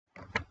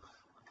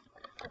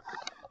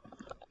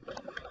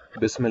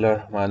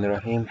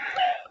Bismillahirrahmanirrahim.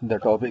 The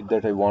topic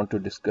that I want to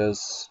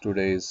discuss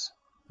today is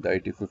the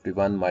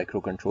AT51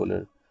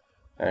 microcontroller,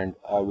 and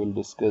I will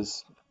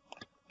discuss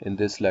in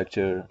this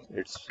lecture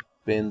its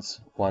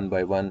pins one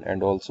by one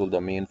and also the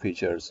main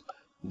features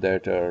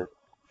that are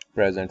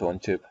present on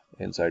chip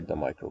inside the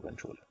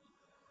microcontroller.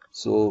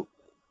 So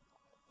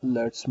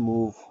let's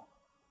move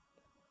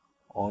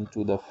on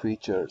to the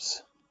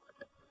features.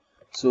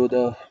 So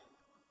the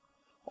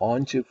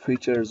on-chip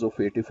features of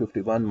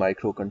AT51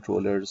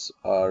 microcontrollers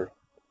are: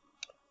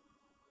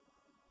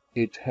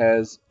 it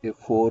has a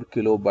 4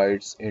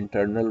 kilobytes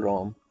internal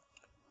ROM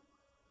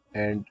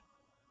and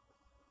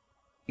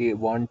a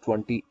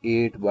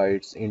 128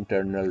 bytes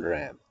internal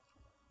RAM.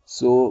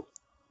 So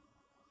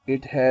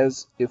it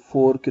has a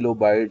 4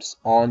 kilobytes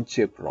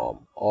on-chip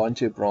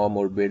ROM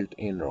or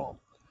built-in ROM.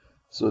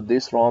 So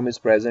this ROM is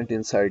present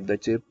inside the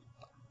chip,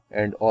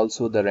 and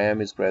also the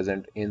RAM is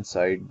present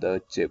inside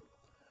the chip.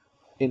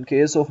 In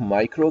case of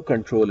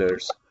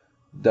microcontrollers,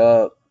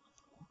 the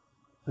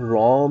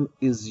ROM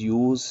is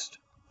used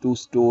to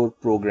store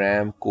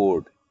program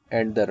code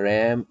and the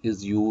RAM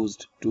is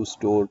used to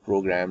store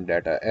program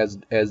data, as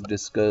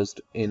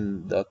discussed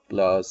in the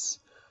class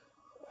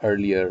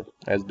earlier,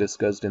 as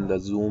discussed in the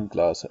Zoom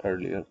class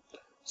earlier.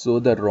 So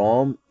the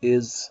ROM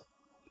is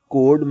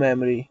code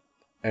memory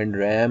and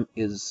RAM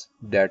is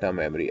data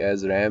memory,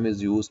 as RAM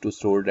is used to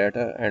store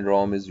data and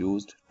ROM is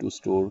used to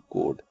store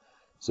code.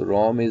 So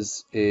ROM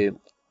is a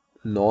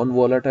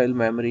non-volatile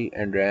memory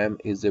and RAM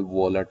is a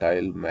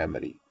volatile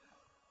memory.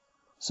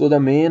 So the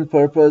main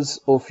purpose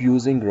of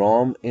using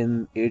ROM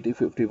in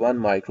AT51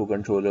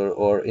 microcontroller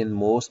or in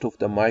most of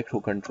the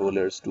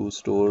microcontrollers to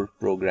store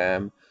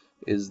program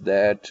is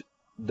that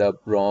the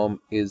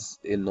ROM is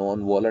a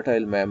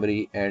non-volatile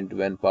memory, and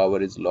when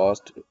power is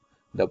lost,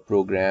 the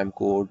program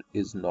code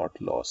is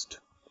not lost.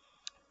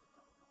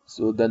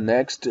 So the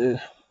next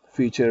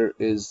feature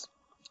is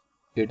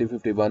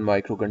AT51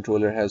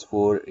 microcontroller has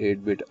 4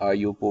 8-bit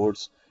IO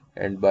ports,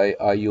 and by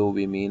IO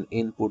we mean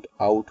input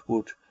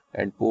output,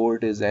 and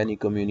port is any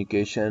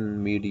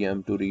communication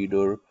medium to read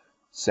or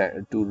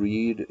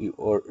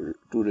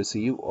to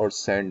receive or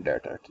send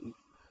data,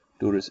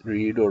 to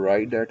read or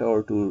write data,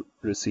 or to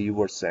receive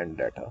or send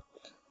data.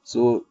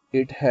 So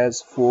it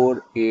has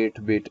 4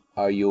 8-bit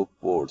IO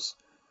ports.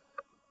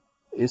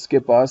 इसके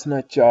पास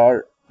ना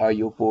 4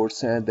 IO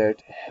ports हैं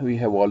that we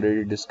have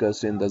already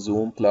discussed in the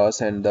Zoom class,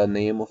 and the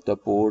name of the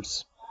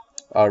ports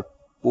are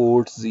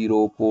port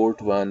 0,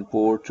 port 1,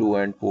 port 2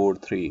 and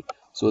port 3.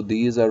 So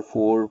these are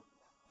 4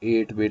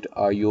 8-bit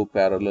IO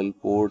parallel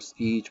ports.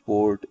 Each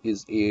port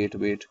is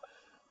 8-bit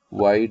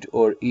wide,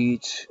 or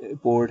each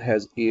port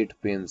has 8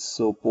 pins.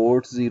 So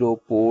port 0,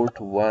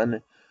 port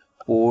 1,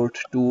 port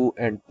 2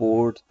 and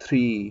port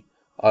 3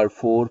 are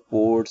 4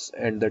 ports,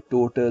 and the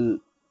total,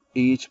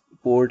 each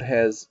port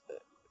has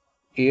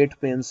 8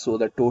 pins, so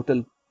the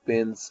total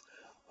pins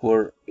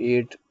for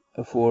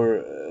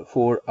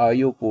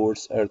IO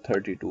ports are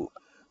 32.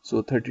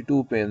 So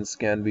 32 pins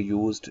can be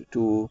used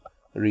to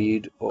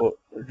read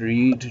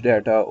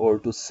data or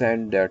to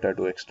send data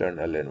to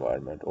external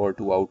environment or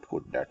to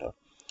output data.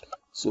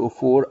 So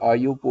 4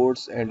 IO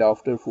ports, and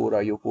after 4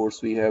 IO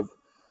ports we have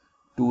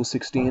two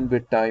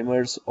 16-bit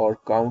timers or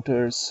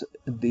counters.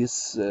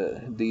 These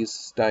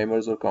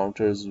timers or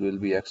counters will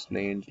be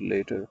explained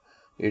later.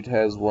 It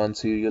has one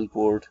serial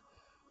port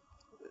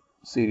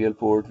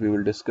we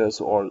will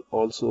discuss,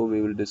 also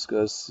we will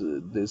discuss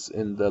this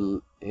in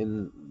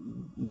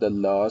the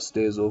last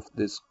days of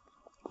this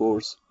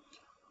course.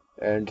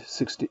 And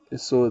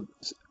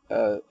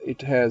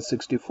it has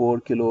 64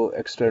 kilo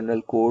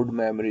external code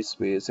memory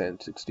space and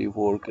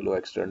 64 kilo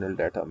external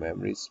data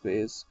memory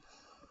space.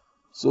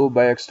 So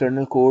by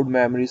external code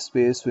memory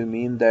space we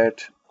mean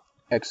that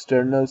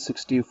external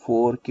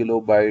 64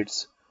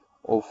 kilobytes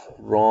of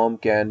ROM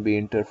can be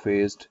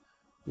interfaced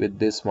with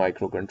this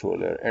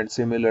microcontroller, and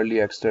similarly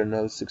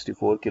external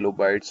 64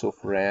 kilobytes of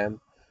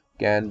RAM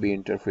can be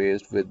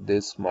interfaced with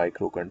this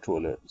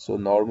microcontroller. So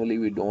normally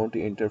we don't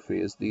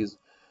interface these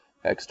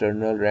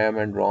external RAM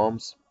and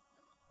ROMs,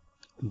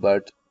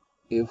 but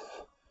if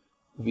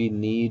we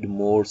need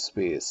more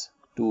space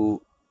to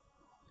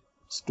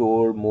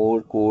store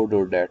more code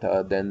or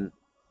data, then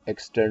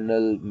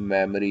external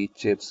memory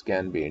chips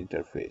can be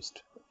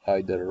interfaced,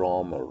 either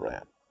ROM or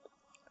RAM.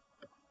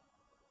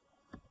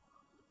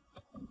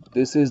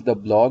 This is the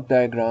block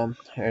diagram,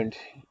 and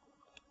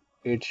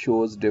it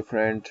shows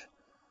different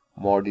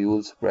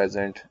modules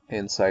present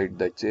inside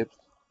the chip.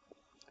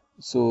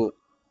 So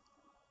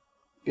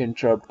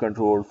interrupt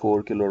control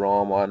 4 kilo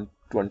ROM on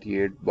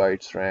 28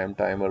 bytes RAM,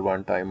 timer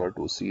 1, timer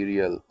 2,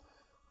 serial,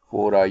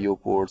 4 IO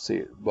ports,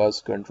 bus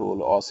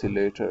control,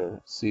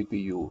 oscillator,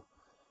 CPU.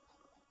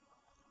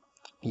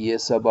 ये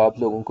सब आप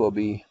लोगों को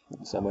अभी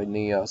समझ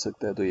नहीं आ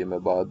सकता है, तो ये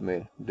मैं बाद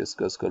में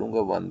डिस्कस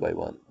करूँगा वन बाय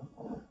वन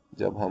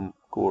जब हम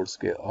कोर्स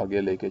के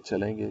आगे लेके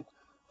चलेंगे.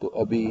 तो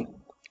अभी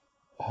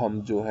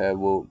हम जो है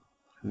वो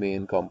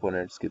मेन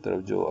कंपोनेंट्स की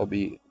तरफ, जो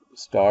अभी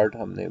स्टार्ट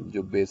हमने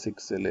जो बेसिक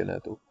से लेना है,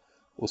 तो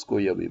उसको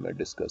ही अभी मैं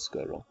डिस्कस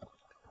कर रहा हूँ.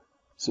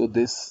 So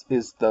this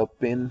is the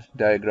pin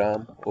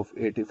diagram of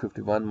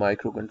AT51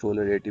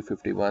 microcontroller.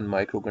 AT51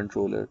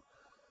 microcontroller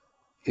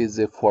is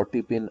a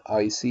 40-pin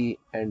IC,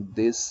 and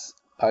this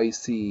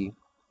IC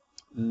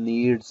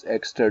needs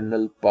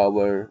external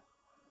power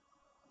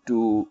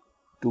to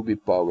be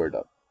powered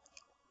up.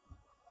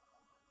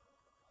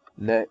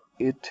 Now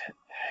it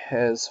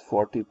has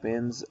 40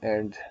 pins,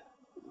 and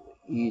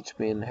each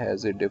pin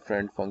has a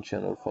different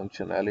function or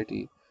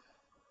functionality.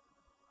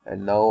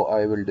 And now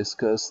I will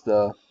discuss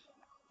the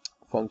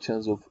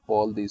functions of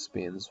all these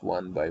pins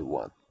one by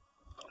one.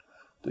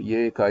 तो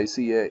ये एक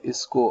IC है,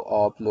 इसको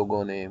आप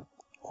लोगों ने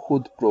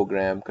खुद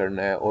programme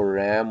करना है, और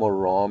रैम और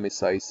रोम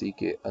इस आईसी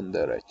के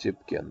अंदर है, चिप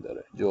के अंदर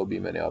है, जो अभी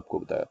मैंने आपको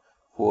बताया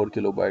 4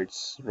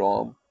 किलोबाइट्स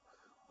रोम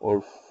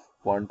और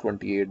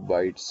 128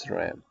 बाइट्स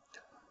रैम।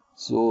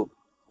 सो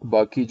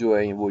बाकी जो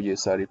है वो ये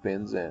सारी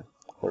पिन्स हैं,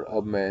 और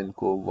अब मैं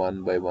इनको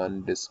वन बाय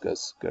वन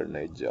डिस्कस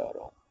करने जा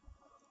रहा हूँ।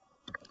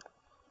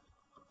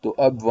 तो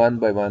अब one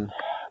by one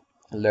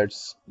let's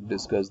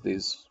discuss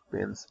this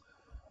pins.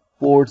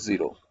 Port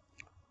 0,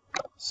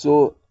 so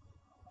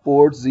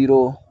port 0,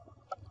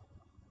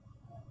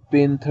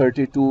 pin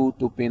 32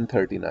 to pin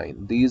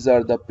 39, these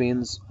are the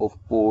pins of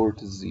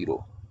port 0,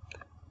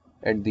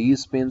 and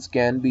these pins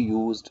can be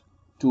used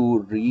to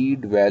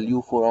read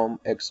value from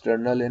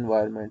external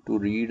environment, to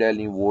read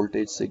any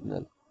voltage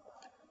signal,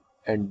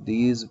 and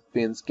these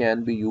pins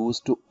can be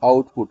used to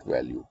output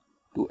value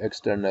to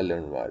external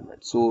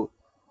environment. So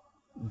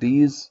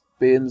these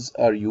pins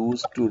are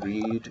used to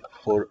read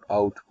or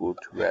output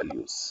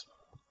values.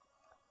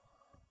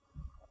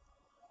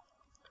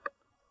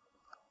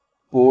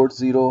 Port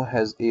 0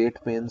 has 8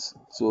 pins,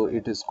 so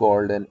it is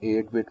called an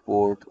 8-bit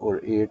port or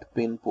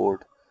 8-pin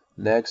port.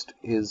 Next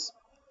is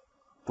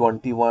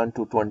 21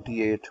 to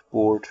 28,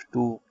 port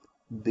 2.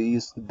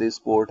 This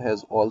port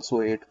has also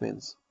 8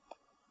 pins,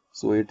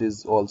 so it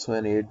is also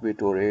an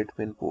 8-bit or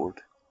 8-pin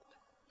port.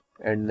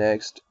 And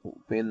next,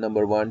 pin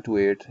number 1 to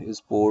 8 is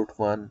port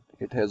 1.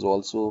 It has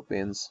also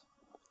pins,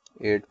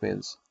 8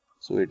 pins,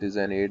 so it is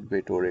an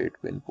 8-bit or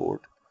 8-pin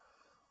port.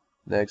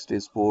 Next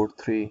is port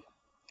 3.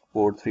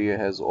 Port 3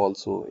 has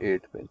also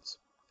 8 pins.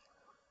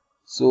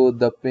 So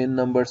the pin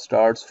number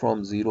starts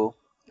from 0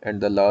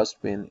 and the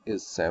last pin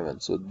is 7.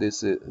 So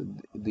these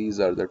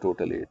are the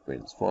total 8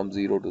 pins from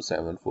 0 to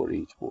 7 for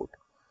each port.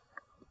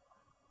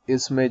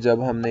 इसमें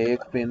जब हमने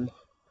एक pin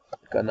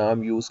का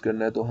नाम use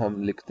करना है तो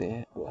हम लिखते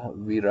हैं,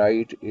 we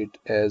write it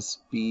as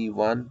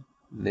P1,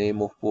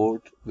 name of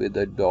port, with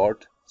a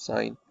dot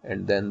sign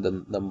and then the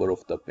number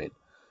of the pin.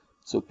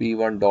 So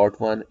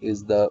P1.1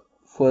 is the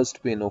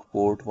first pin of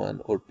port 1,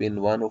 or pin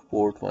 1 of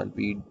port 1.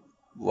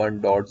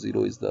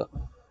 P1.0 is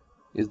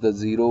the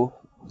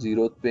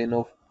 0th pin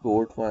of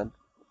port 1.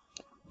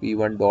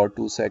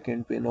 P1.2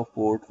 second pin of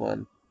port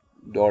 1.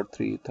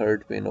 .3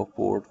 third pin of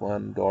port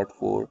 1.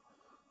 .4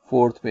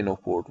 fourth pin of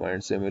port 1,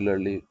 and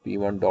similarly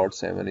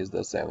P1.7 is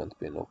the 7th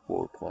pin of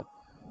port 1.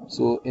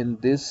 So in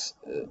this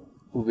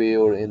way,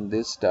 or in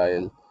this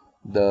style,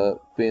 the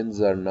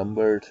pins are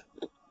numbered,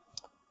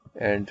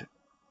 and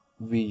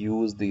we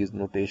use these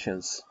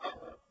notations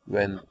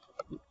when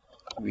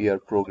we are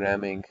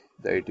programming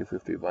the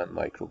AT51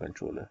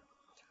 microcontroller.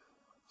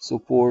 So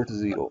port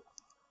 0.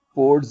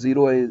 Port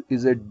 0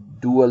 is a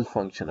dual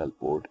functional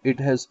port.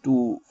 It has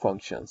two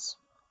functions.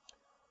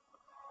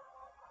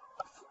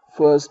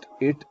 First,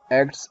 it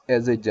acts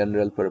as a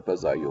general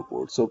purpose IO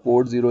port. So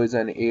port 0 is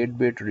an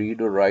 8-bit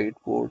read or write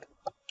port.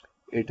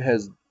 It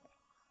has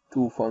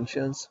two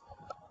functions.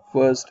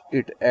 First,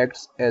 it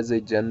acts as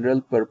a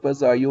general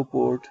purpose IO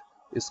port.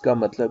 इसका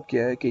मतलब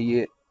क्या है कि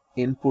ये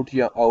input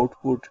या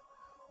output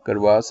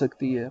करवा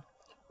सकती है.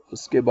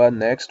 उसके बाद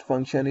next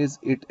function is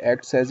it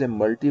acts as a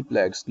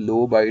multiplex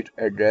low bite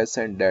address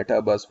and data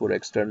बस for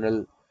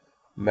external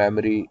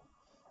memory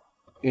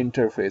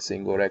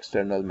interfacing or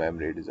external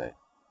memory design.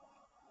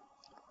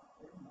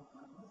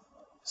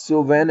 So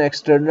when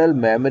external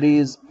memory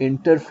is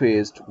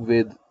interfaced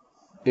with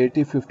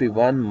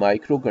AT51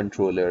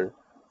 microcontroller,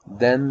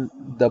 then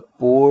the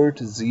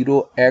port 0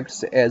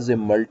 acts as a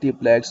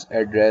multiplex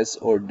address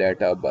or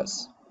data bus.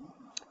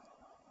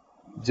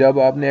 जब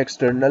आपने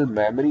external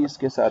memory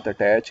इसके साथ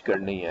attach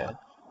करनी है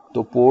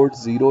तो port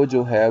 0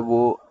 जो है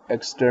वो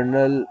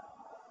एक्सटर्नल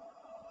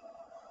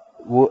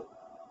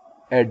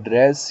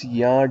एड्रेस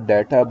या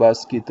डाटा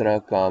बस की तरह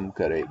काम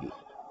करेगी.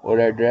 और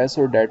एड्रेस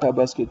और डाटा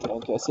बस की तरह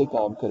कैसे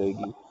काम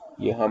करेगी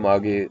ये हम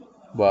आगे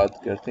बात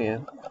करते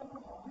हैं.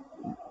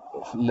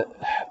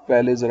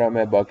 पहले ज़रा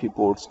मैं बाकी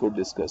पोर्ट्स को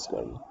डिस्कस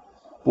कर लूँ.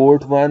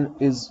 Port 1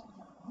 is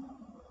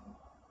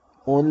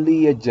only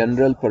a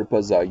general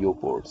purpose IO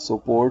port. So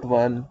port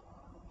 1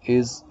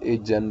 is a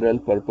general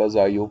purpose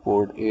IO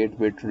port,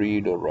 8-bit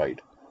read or write.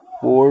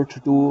 Port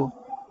 2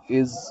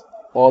 is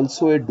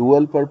also a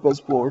dual purpose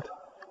port,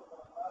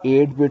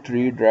 8-bit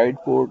read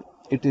write port.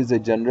 It is a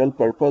general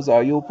purpose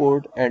IO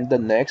port, and the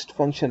next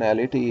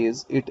functionality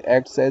is it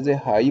acts as a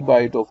high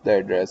byte of the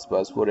address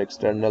bus for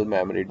external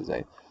memory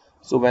design.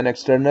 So when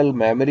external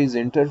memory is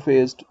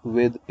interfaced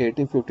with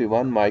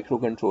AT51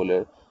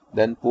 microcontroller,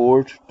 then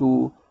port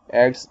 2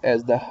 acts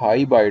as the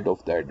high byte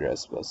of the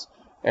address bus.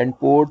 And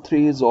port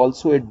 3 is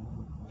also a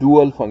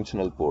dual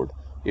functional port.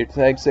 It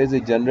acts as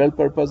a general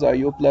purpose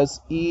IO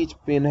plus each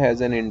pin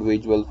has an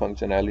individual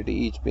functionality.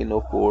 Each pin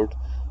of port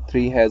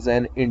 3 has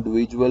an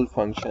individual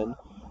function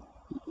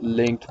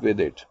linked with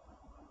it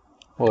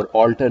or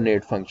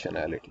alternate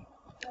functionality.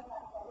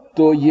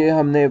 तो ये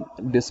हमने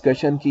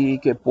discussion की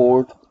कि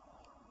port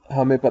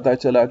हमें पता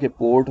चला कि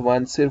port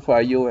 1 सिर्फ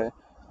आईओ है,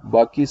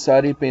 बाकी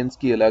सारी पिन्स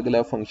की अलग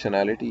अलग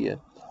फंक्शनैलिटी है,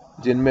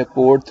 जिनमें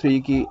पोर्ट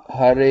 3 की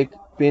हर एक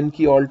पिन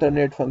की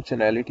ऑल्टरनेट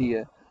फंक्शनैलिटी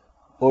है,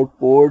 और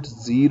पोर्ट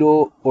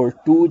 0 और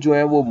 2 जो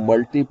है वो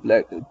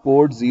multiplex,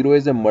 port 0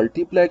 is a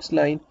multiplex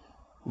line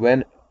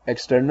when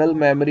external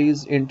memory is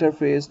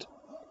interfaced,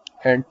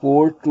 and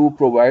port 2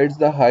 provides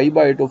the high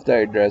byte of the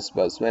address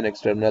bus when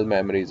external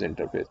memory is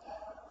interfaced.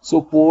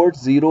 So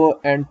port 0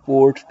 and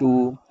port 2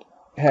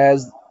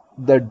 has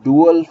the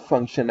dual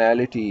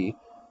functionality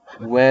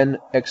when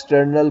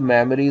external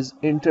memory is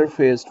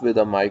interfaced with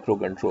a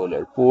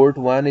microcontroller. Port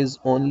 1 is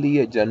only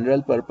a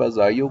general purpose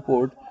IO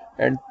port,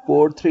 and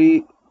port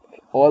 3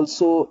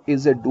 also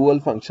is a dual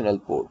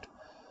functional port.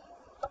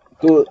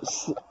 तो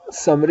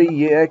summary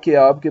ये है कि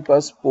आपके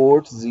पास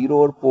port 0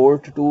 और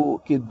port 2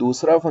 की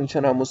दूसरा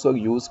function हम उस वक्त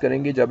यूज़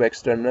करेंगे जब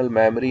एक्सटर्नल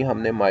मेमोरी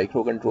हमने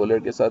माइक्रो कंट्रोलर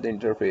के साथ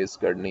इंटरफेस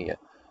करनी है,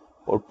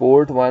 और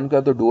पोर्ट 1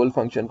 का तो डुअल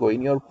फंक्शन कोई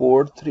नहीं, और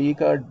पोर्ट 3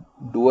 का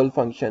डुअल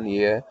फंक्शन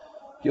ये है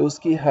कि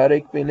उसकी हर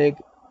एक पिन एक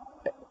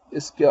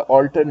इसका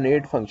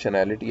ऑल्टरनेट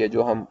फंक्शनैलिटी है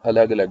जो हम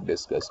अलग अलग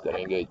डिस्कस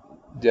करेंगे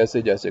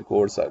जैसे जैसे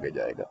कोर्स आगे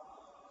जाएगा।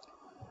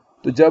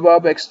 तो जब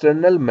आप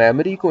एक्सटर्नल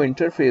मेमोरी को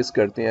इंटरफेस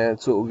करते हैं,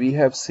 so we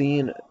have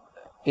seen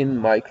in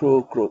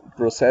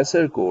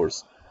microprocessor course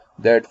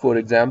that, for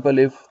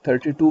example, if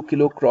 32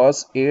 kilo cross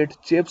 8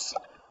 chips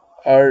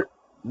are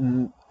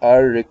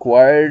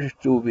required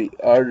to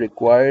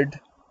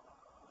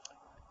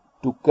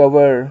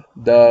cover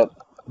the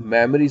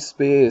memory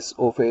space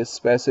of a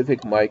specific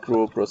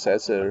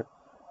microprocessor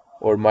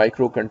or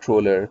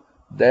microcontroller,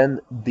 then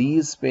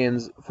these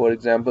pins, for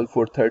example,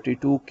 for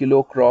 32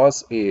 kilo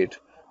cross 8,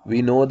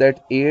 we know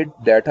that 8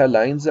 data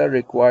lines are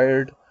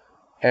required,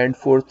 and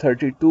for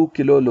 32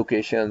 kilo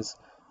locations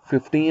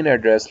 15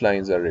 address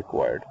lines are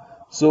required.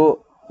 So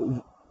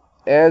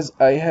as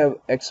I have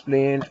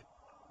explained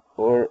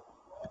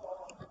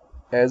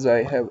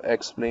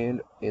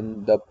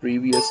in the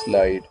previous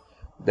slide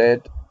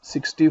that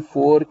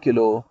 64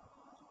 kilo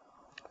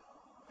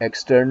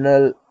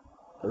external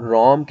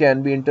ROM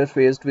can be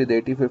interfaced with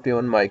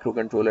AT51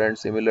 microcontroller, and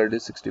similarly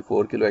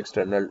 64 kilo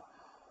external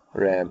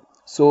RAM.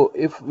 So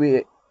if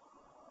we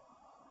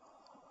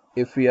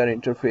are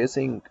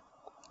interfacing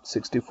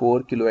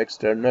 64 kilo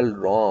external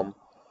ROM,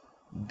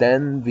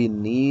 then we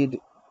need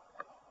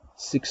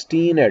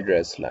 16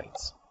 address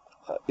lines.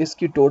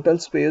 इसकी total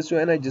space जो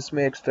है ना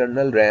जिसमें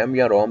external RAM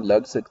या रोम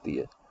लग सकती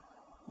है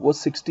वो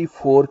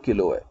 64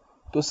 किलो है।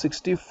 तो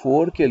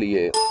 64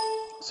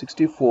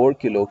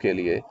 किलो के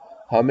लिए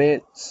हमें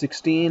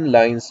 16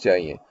 लाइंस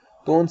चाहिए।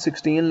 तो उन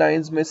 16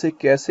 लाइंस में से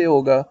कैसे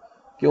होगा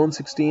कि उन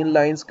 16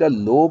 लाइंस का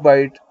लो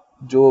बाइट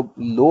जो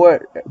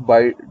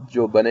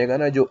बनेगा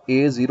ना, जो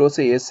A0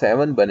 से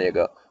A7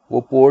 बनेगा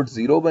वो पोर्ट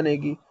 0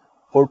 बनेगी,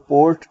 और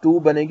पोर्ट 2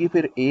 बनेगी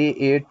फिर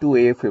A8 to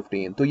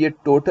A15। तो ये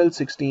टोटल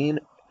 16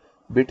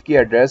 बिट की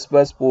एड्रेस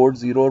बस पोर्ट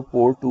 0 और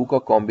पोर्ट 2 का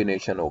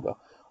कॉम्बिनेशन होगा,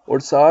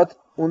 और साथ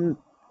उन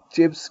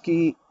चिप्स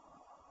की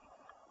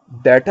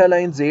डाटा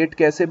लाइंस 8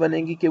 कैसे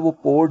बनेगी कि वो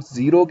पोर्ट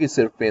 0 की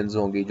सिर्फ पिन्स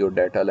होंगी जो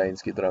डाटा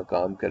लाइंस की तरह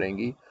काम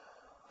करेंगी।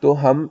 तो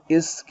हम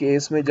इस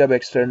केस में जब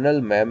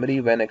external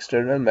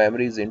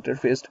memory is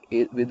interfaced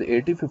with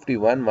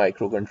 8051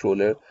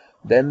 microcontroller,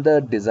 then the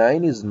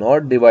design is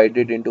not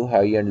divided into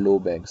high and low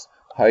banks.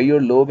 High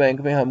और लो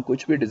बैंक में हम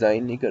कुछ भी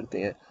डिजाइन नहीं करते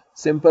हैं,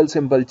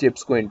 सिंपल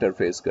चिप्स को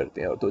इंटरफेस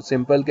करते हैं। तो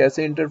सिंपल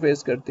कैसे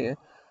इंटरफेस करते हैं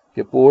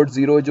कि पोर्ट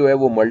 0 जो है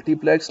वो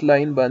मल्टीप्लेक्स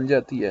लाइन बन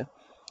जाती है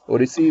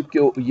और इसी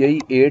क्यों यही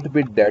 8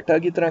 बिट डाटा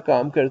की तरह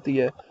काम करती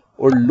है,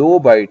 और लो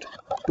बाइट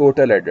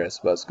टोटल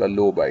एड्रेस बस का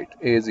लो बाइट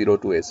A0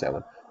 to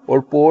A7, और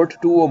पोर्ट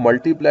 2 वो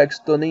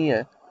मल्टीप्लेक्स तो नहीं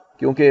है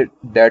क्योंकि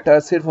डाटा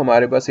सिर्फ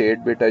हमारे पास 8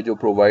 बिट है जो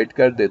प्रोवाइड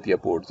कर देती है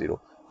पोर्ट 0,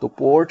 तो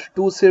पोर्ट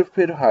 2 सिर्फ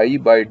फिर हाई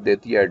बाइट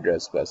देती है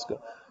एड्रेस बस का।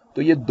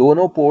 तो ये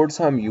दोनों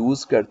पोर्ट्स हम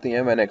यूज करते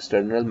हैं when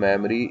external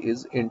memory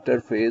is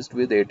interfaced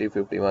with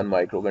 8051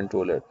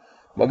 microcontroller,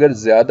 मगर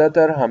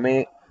ज्यादातर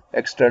हमें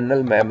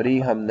एक्सटर्नल मेमोरी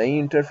हम नहीं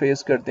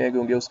इंटरफेस करते हैं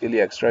क्योंकि उसके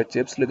लिए एक्स्ट्रा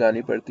चिप्स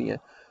लगानी पड़ती हैं।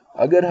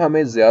 अगर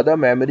हमें ज्यादा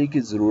मेमोरी की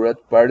जरूरत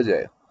पड़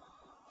जाए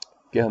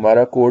कि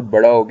हमारा कोड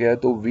बड़ा हो गया,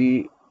 तो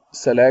we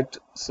select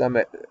some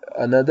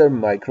another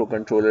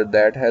microcontroller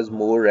that has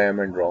more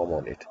RAM and roam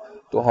on it.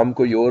 तो हम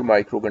कोई और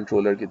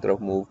माइक्रोकंट्रोलर की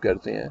तरफ मूव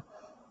करते हैं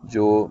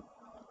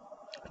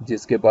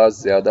जिसके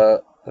पास ज्यादा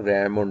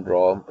रैम एंड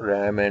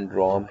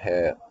रोम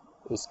है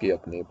उसके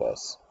अपने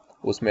पास,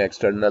 उसमें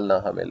एक्सटर्नल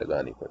ना हमें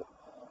लगानी पड़े।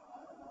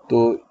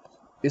 तो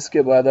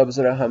इसके बाद अब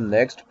जरा हम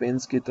नेक्स्ट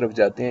पिन्स की तरफ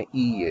जाते हैं।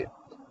 EA,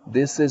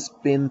 this is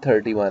pin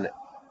 31।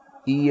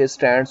 EA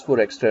stands for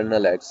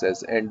external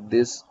access, and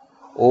this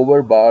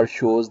over bar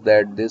shows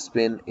that this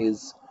pin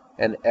is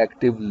an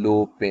active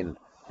low pin,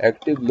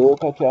 active low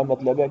का क्या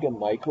मतलब है कि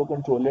माइक्रो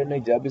कंट्रोलर ने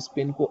जब इस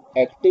पिन को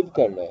एक्टिव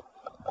करना है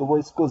तो वो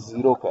इसको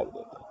 0 कर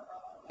देता है,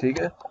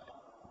 ठीक है।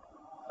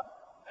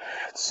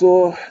 So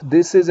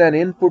this is an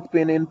input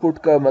pin. Input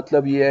का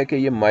मतलब ये है कि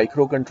ये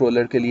माइक्रो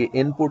कंट्रोलर के लिए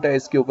इनपुट है,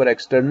 इसके ऊपर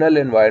एक्सटर्नल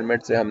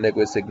एनवायरनमेंट से हमने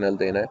कोई सिग्नल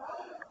देना है।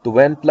 तो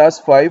when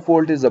plus 5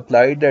 volt is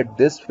applied at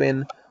this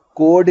pin,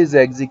 code is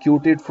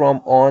executed from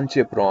on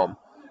chip रोम।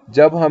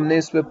 जब हमने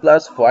इस पे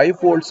प्लस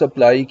 5 वोल्ट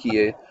अप्लाई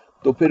किए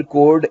तो फिर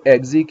कोड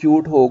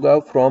एग्जीक्यूट होगा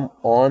फ्रॉम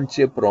ऑन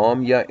चिप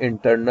रोम या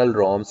इंटरनल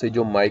रोम से,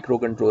 जो माइक्रो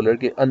कंट्रोलर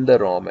के अंदर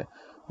रोम है।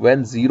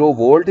 When 0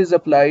 volt is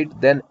applied,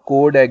 then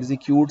code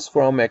executes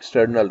from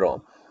external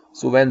ROM.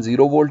 So when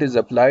 0 volt is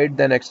applied,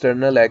 then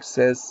external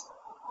access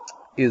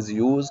is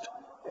used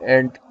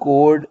and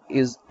code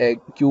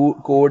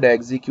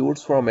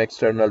executes from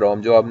external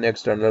ROM, जो आपने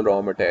external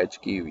ROM attach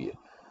की हुई है।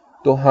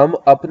 तो हम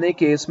अपने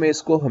केस में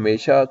इसको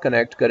हमेशा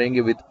कनेक्ट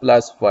करेंगे with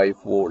plus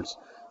 5 volts.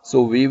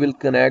 So we will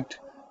connect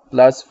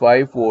plus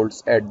 5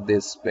 volts at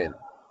this pin,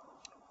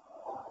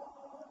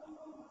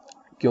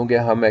 क्योंकि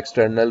हम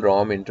external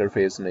ROM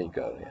interface नहीं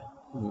कर रहे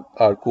हैं।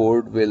 Our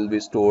code will be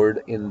stored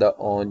in the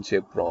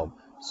on-chip ROM.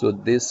 So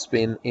this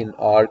pin in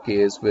our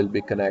case will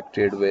be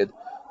connected with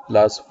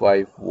plus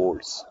 5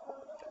 volts.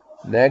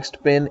 Next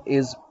pin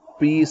is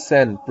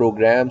PSEN,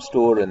 Program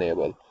Store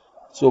Enable.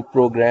 So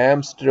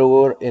Program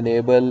Store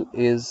Enable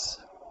is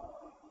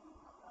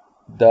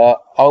the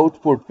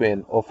output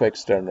pin of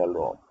external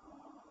ROM.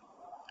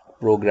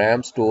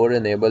 Program Store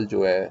Enable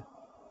जो है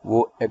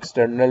वो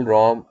external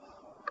ROM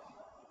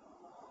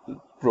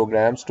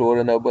program store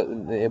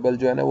enable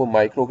जो है ना वो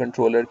micro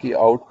controller की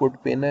output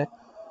pin है,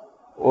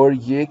 और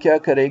ये क्या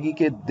करेगी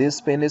कि this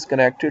pin is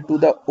connected to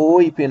the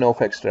ओई पिन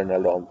ऑफ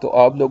एक्सटर्नल रोम। तो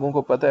आप लोगों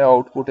को पता है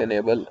आउटपुट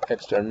एनेबल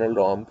एक्सटर्नल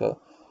रोम का,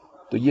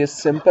 तो ये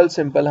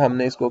सिंपल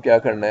हमने इसको क्या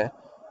करना है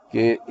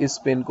कि इस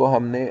पिन को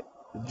हमने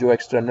जो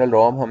एक्सटर्नल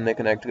रोम हमने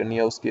कनेक्ट करनी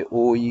है उसके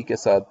ओई के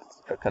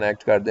साथ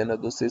कनेक्ट कर देना।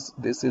 तो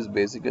this is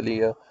basically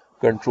a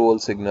control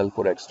signal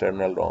for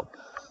external Rome.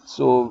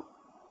 So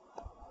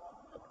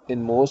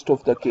in most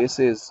of the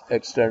cases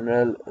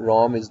external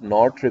ROM is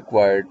not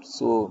required,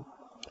 so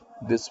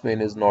this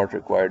pin is not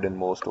required in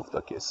most of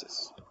the cases.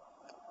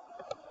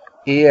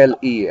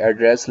 ALE,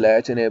 address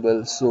latch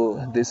enable. So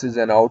this is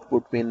an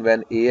output pin.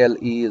 When ALE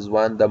is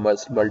 1, the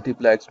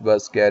multiplexed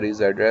bus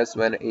carries address.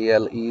 When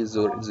ALE is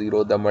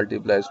 0, the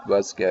multiplexed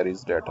bus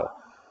carries data.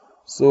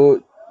 So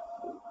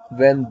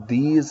when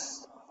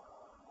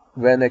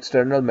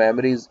external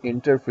memory is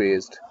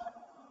interfaced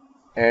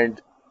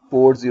and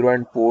port 0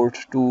 and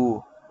port 2,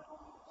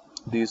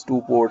 these two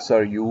ports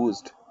are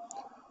used,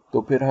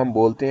 तो फिर हम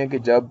बोलते हैं कि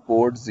जब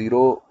port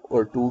 0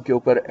 और 2 के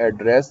ऊपर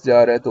एड्रेस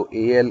जा रहा है तो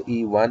ALE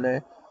 1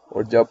 है,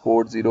 और जब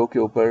पोर्ट 0 के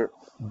ऊपर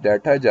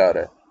डाटा जा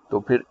रहा है तो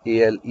फिर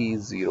ALE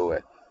 0 है।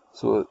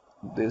 So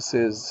this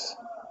is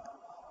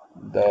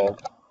the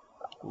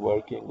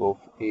working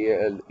of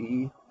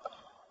ALE।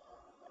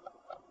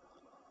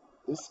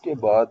 इसके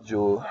बाद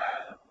जो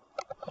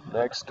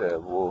नेक्स्ट है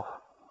वो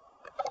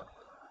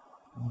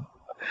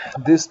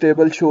This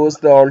table shows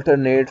the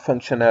alternate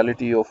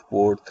functionality of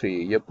port 3.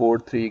 ये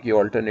port 3 की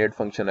alternate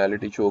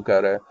functionality show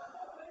कर रहा है।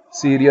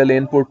 Serial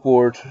input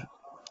port,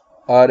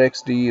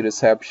 RxD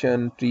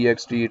reception,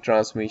 TXD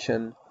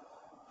transmission,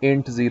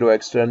 int 0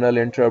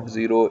 external interrupt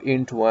 0,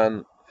 int 1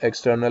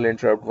 external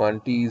interrupt 1,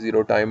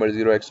 T0 timer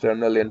 0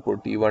 external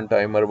input, T1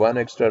 timer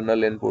 1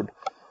 external input,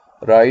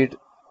 write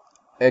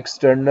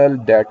external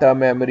data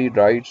memory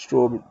write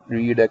strobe,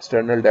 read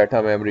external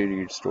data memory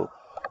read strobe.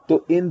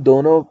 तो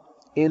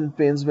इन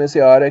pins में से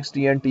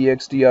RxD and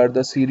TXD are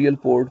the serial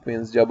port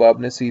pins. जब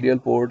आपने serial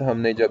port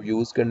हमने जब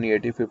use करनी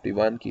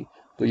 8051 की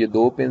तो ये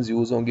दो पिन्स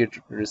यूज होंगी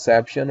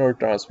रिसेप्शन और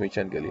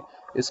ट्रांसमिशन के लिए।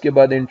 इसके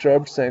बाद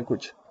इंटरप्ट्स हैं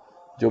कुछ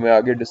जो मैं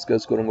आगे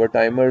डिस्कस करूंगा,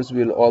 timers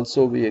will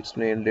also be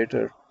explain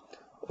letter.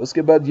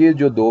 उसके बाद ये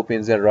जो दो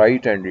पिन्स हैं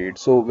right and read.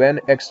 So when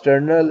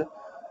external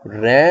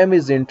RAM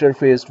is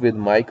interfaced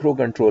with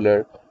microcontroller,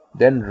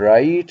 then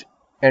write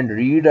and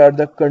read are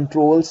the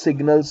control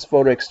signals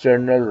for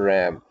external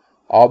RAM.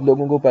 आप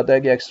लोगों को पता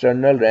है कि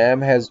external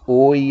RAM has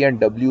OE and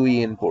WE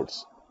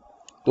inputs,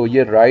 तो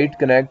ये राइट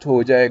कनेक्ट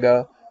हो जाएगा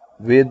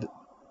with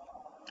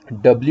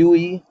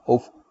WE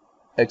of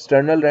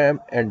external RAM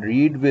and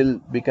read will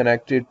be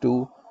connected to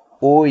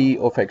OE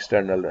of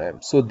external RAM.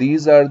 So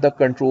these are the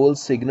control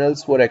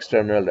signals for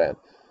external RAM.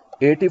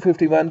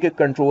 8051 के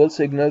control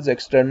signals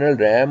external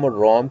RAM और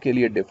रोम के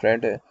लिए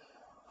different है।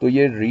 तो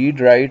ये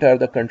read write are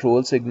the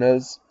control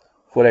signals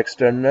for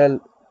external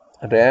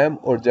RAM,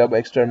 और जब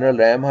external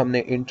RAM हमने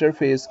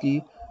इंटरफेस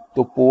की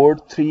तो पोर्ट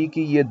 3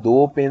 की ये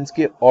दो पिन्स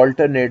के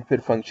ऑल्टरनेट फिर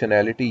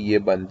फंक्शनैलिटी ये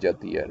बन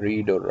जाती है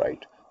रीड और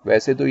राइट।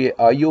 वैसे तो ये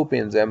IO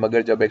पिन्स हैं,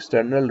 मगर जब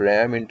एक्सटर्नल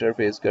रैम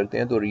इंटरफेस करते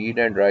हैं तो रीड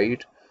एंड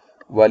राइट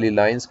वाली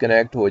लाइंस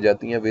कनेक्ट हो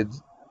जाती हैं with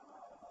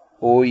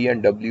OE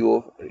and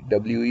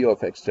WE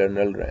of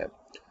external RAM.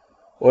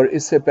 और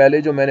इससे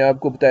पहले जो मैंने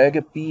आपको बताया कि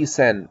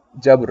PSEN,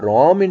 जब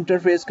ROM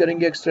इंटरफेस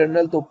करेंगे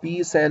एक्सटर्नल तो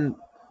PSEN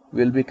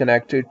will be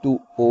connected to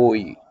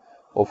OE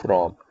of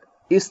ROM।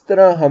 इस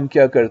तरह हम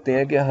क्या करते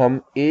हैं कि हम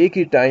एक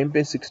ही टाइम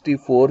पे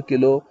 64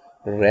 किलो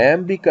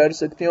रैम भी कर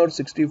सकते हैं और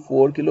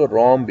 64 किलो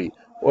रोम भी।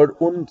 और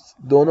उन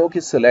दोनों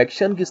की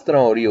सिलेक्शन किस तरह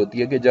हो रही होती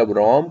है कि जब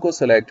रोम को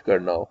सिलेक्ट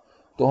करना हो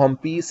तो हम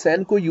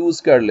P10 को यूज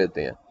कर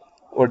लेते हैं,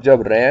 और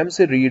जब रैम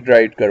से रीड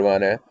राइट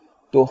करवाना है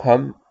तो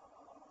हम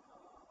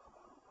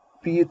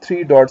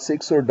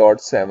P3.6 और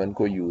 .7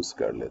 को यूज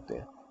कर लेते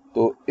हैं।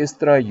 तो इस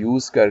तरह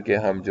यूज करके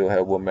हम जो है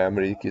वो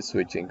मेमोरी की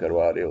स्विचिंग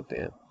करवा रहे होते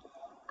हैं।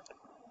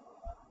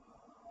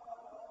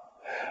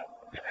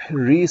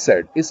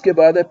 रीसेट, इसके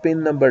बाद है pin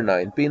number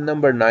 9। Pin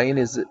number 9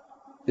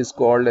 is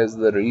called as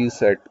the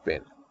reset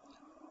pin.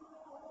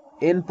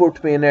 Input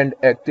pin and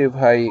active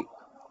high,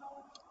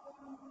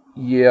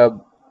 ये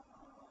अब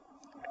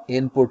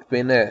इनपुट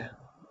पिन है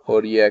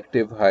और ये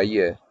एक्टिव हाई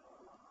है।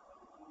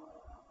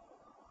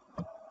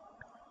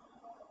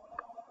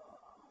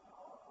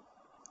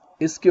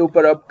 इसके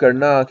ऊपर अब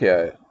करना क्या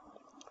है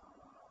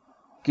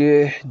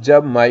कि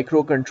जब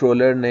माइक्रो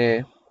कंट्रोलर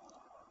ने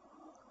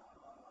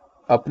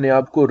अपने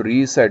आप को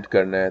रीसेट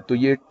करना है तो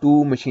ये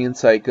 2 मशीन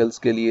साइकिल्स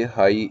के लिए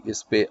हाई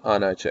इस पे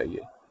आना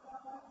चाहिए।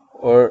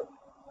 और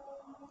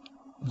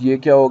ये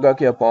क्या होगा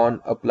कि upon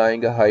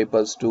applying high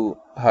pulse to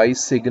high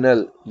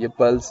signal, ये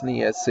पल्स नहीं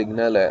है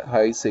सिग्नल है,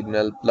 high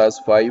signal plus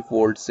 5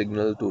 volt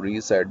signal to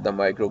reset the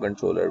micro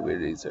controller will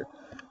reset.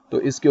 तो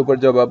इसके ऊपर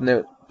जब आपने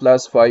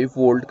प्लस 5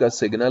 वोल्ट का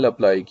सिग्नल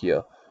अप्लाई किया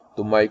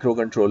तो माइक्रो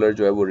कंट्रोलर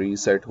जो है वो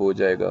रीसेट हो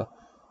जाएगा।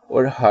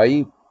 और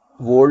हाई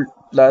वोल्ट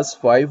प्लस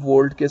 5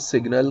 वोल्ट के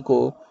सिग्नल को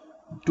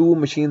 2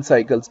 मशीन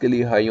साइकिल्स के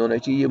लिए हाई होना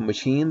चाहिए।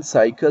 मशीन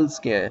साइकिल्स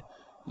क्या हैं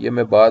ये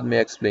मैं बाद में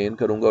एक्सप्लेन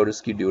करूंगा, और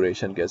इसकी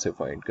ड्यूरेशन कैसे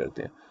फाइंड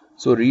करते हैं।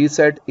 So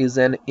reset is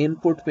an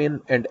input pin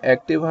and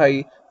active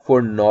high for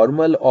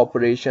normal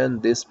operation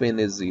this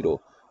pin is 0.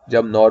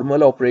 जब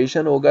नॉर्मल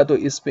ऑपरेशन होगा तो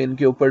इस पिन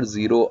के ऊपर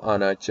 0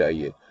 आना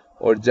चाहिए,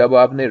 और जब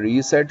आपने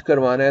रीसेट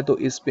करवाना है तो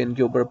इस पिन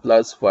के ऊपर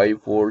प्लस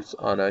 5 वोल्ट्स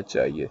आना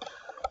चाहिए।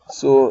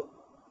 So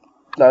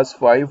plus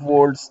 5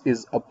 volts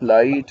is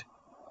applied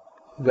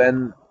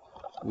when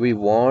we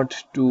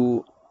want to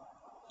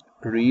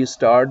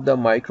restart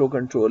the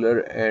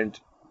microcontroller,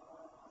 and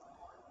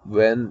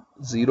when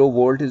 0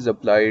 volt is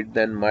applied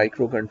then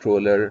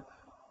microcontroller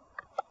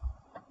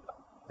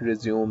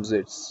resumes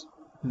its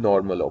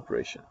normal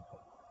operation.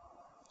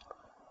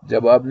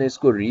 जब आपने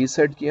इसको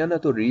रीसेट किया ना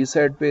तो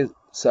रीसेट पे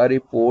सारी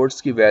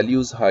पोर्ट्स की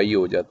वैल्यूज हाई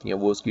हो जाती हैं,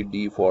 वो उसकी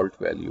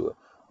डिफॉल्ट वैल्यू है।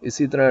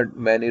 इसी तरह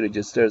many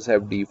registers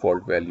have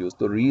default values.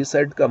 तो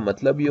रीसेट का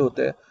मतलब ये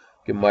होता है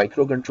कि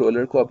माइक्रो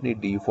कंट्रोलर को अपनी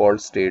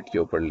डिफॉल्ट स्टेट के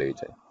ऊपर ले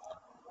जाए।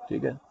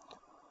 ठीक है,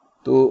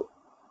 तो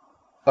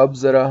अब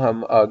ज़रा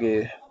हम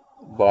आगे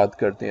बात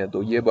करते हैं।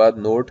 तो ये बात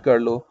नोट कर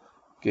लो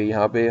कि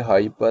यहाँ पे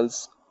हाई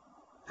पल्स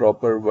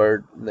प्रॉपर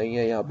वर्ड नहीं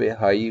है, यहाँ पे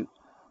हाई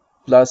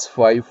प्लस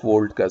 5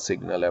 वोल्ट का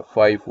सिग्नल है,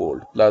 5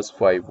 वोल्ट प्लस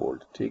 5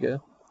 वोल्ट। ठीक है,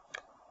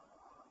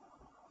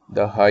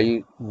 द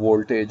हाई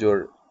वोल्टेज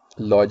और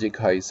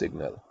लॉजिक हाई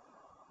सिग्नल।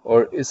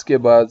 और इसके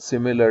बाद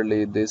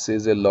similarly this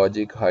is a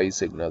logic high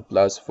signal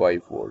plus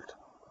 5 volt.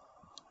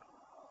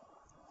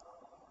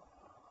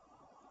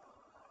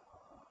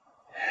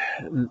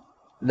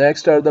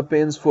 Next are the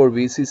pins for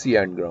VCC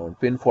and ground.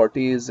 Pin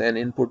 40 is an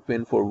input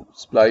pin for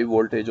supply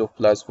voltage of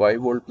plus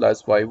 5 volt.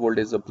 Plus 5 volt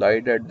is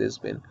applied at this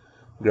pin.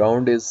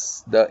 Ground is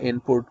the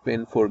input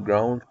pin for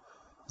ground.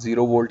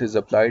 0 volt is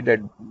applied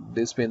at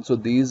this pin. So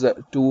these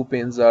two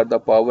pins are the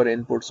power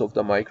inputs of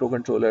the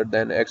microcontroller.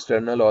 Then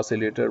external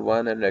oscillator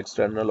 1 and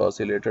external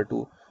oscillator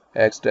 2.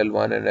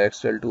 XTEL1 and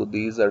XTEL2.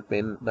 These are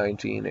pin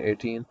 19,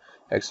 18.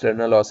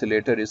 External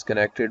oscillator is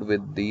connected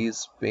with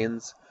these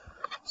pins.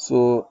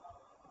 So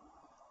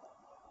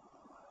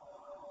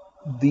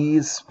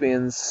these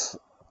pins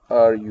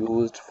are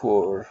used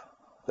for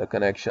the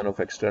connection of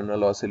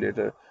external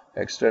oscillator.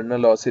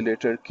 External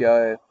oscillator क्या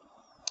है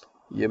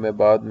ये मैं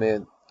बाद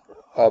में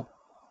आप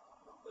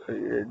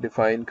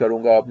define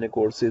करूंगा। आपने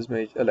courses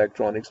में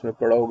इलेक्ट्रॉनिक्स में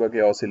पढ़ा होगा कि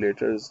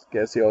ऑसिलेटर्स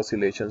कैसे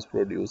ऑसिलेशंस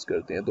प्रोड्यूस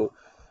करते हैं। तो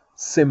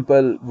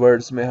सिंपल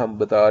वर्ड्स में हम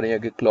बता रहे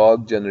हैं कि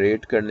क्लॉक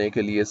जनरेट करने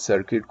के लिए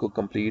सर्किट को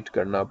कंप्लीट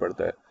करना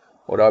पड़ता है,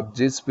 और आप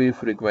जिस भी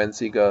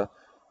फ्रीक्वेंसी का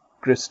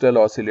क्रिस्टल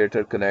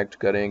ऑसिलेटर कनेक्ट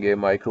करेंगे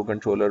माइक्रो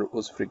कंट्रोलर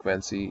उस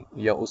फ्रीक्वेंसी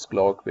या उस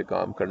क्लॉक पे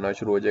काम करना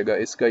शुरू हो जाएगा।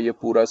 इसका ये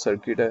पूरा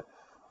सर्किट है,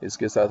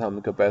 इसके साथ हम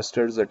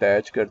कैपेसिटर्स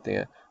अटैच करते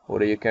हैं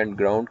और एक एंड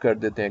ग्राउंड कर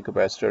देते हैं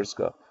कैपेसिटर्स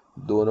का,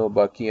 दोनों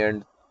बाकी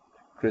एंड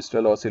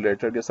क्रिस्टल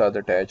ऑसिलेटर के साथ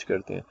अटैच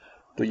करते हैं।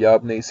 तो ये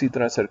आपने इसी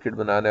तरह सर्किट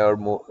बनाना है, और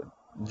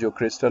जो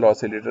क्रिस्टल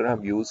ऑसिलेटर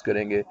हम यूज़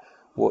करेंगे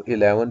वो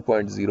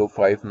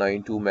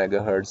 11.0592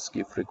 मेगाहर्ट्ज़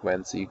की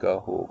फ्रीक्वेंसी का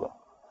होगा।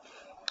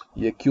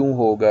 ये क्यों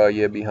होगा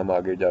ये भी हम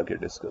आगे जाके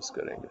डिस्कस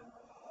करेंगे।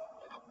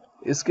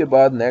 इसके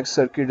बाद next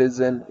circuit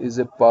is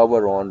a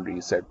power on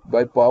reset.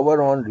 By power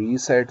on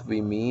reset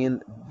we mean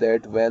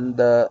that when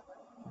the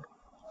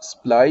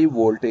supply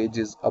voltage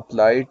is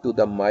applied to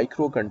the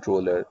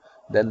microcontroller,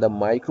 then the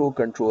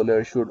microcontroller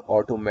should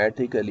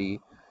automatically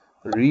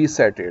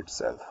reset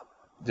itself.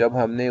 जब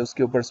हमने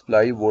उसके ऊपर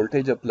supply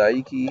voltage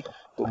apply की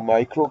तो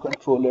micro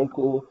controller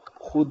को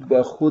खुद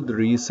ब खुद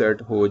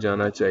रीसेट हो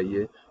जाना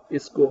चाहिए।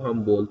 इसको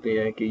हम बोलते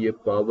हैं कि ये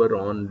पावर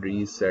ऑन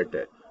रीसेट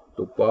है।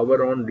 तो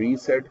पावर ऑन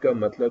रीसेट का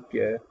मतलब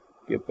क्या है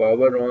कि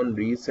पावर ऑन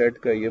रीसेट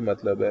का ये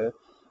मतलब है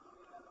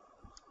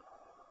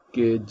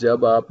कि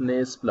जब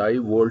आपने सप्लाई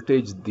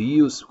वोल्टेज दी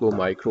उसको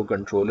माइक्रो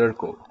कंट्रोलर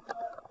को,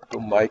 तो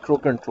माइक्रो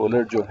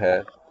कंट्रोलर जो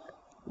है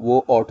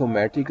वो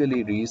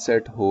ऑटोमेटिकली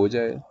रीसेट हो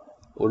जाए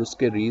और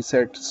उसके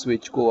रीसेट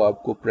स्विच को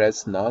आपको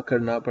प्रेस ना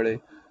करना पड़े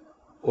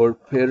और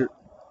फिर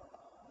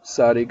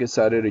सारे के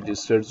सारे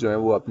रजिस्टर्स जो हैं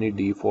वो अपनी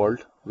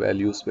डिफ़ॉल्ट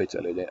वैल्यूज़ पे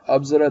चले जाएं।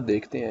 अब ज़रा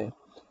देखते हैं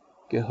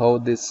कि how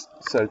this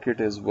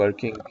circuit is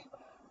working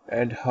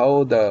and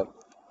how the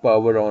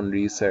power on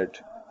reset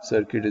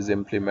circuit is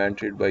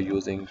implemented by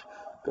using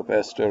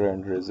capacitor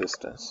and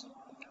resistance।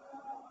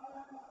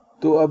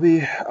 तो अभी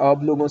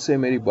आप लोगों से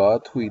मेरी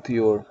बात हुई थी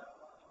और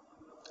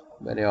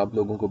मैंने आप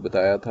लोगों को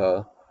बताया था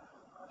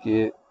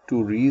कि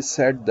to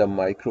reset the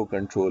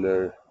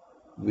microcontroller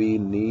we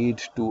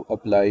need to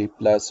apply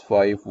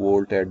 +5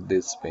 volt at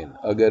this pin।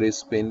 अगर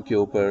इस पिन के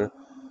ऊपर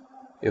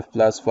if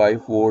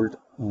 +5 volt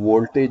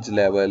voltage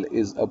level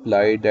is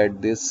applied at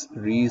this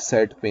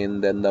reset pin,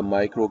 then the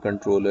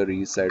microcontroller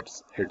resets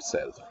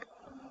itself,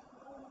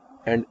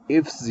 and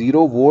if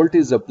 0 volt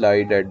is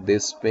applied at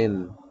this pin,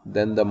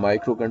 then the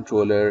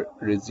microcontroller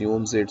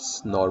resumes its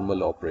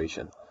normal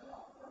operation।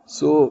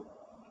 So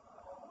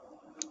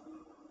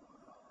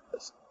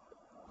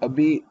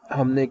अभी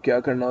हमने क्या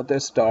करना होता है,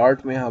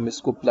 start में हम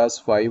इसको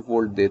 +5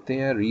 volt देते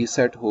हैं,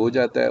 रीसेट हो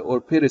जाता है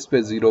और फिर इस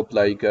पे 0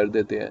 अप्लाई कर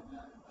देते हैं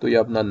तो ये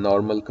अपना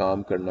नॉर्मल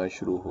काम करना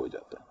शुरू हो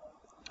जाता है।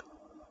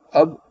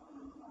 अब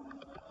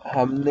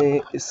हमने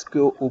इसके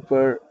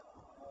ऊपर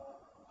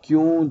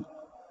क्यों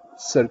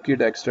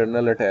सर्किट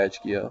एक्सटर्नल अटैच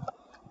किया,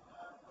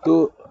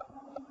 तो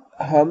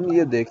हम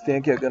ये देखते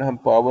हैं कि अगर हम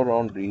पावर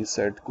ऑन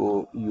रीसेट को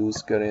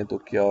यूज करें तो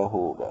क्या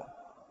होगा।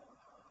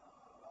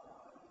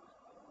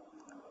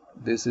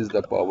 This is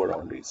the power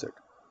on reset.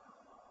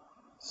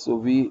 So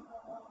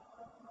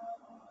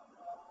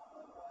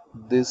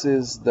this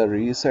is the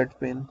reset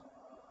pin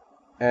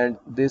and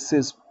this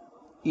is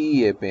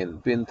EA pin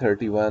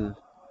 31,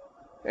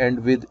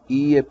 and with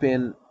EA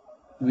pin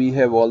we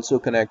have also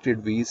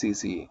connected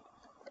VCC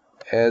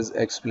as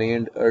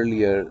explained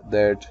earlier,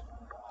 that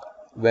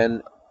when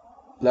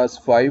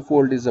 +5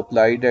 volt is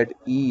applied at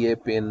EA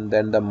pin,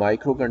 then the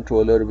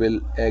microcontroller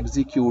will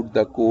execute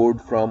the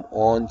code from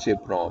on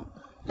chip ROM।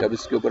 जब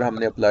इसके ऊपर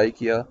हमने apply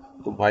किया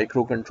तो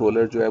micro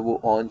controller जो है वो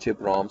on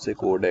chip रोम से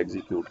कोड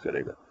एग्जीक्यूट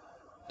करेगा।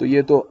 तो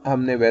ये तो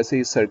हमने वैसे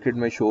ही सर्किट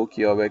में शो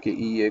किया हुआ है कि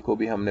EA को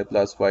भी हमने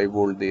 +5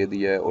 वोल्ट दे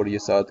दिया है और ये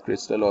साथ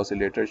क्रिस्टल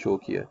ऑसिलेटर शो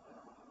किया है।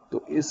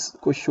 तो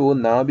इसको शो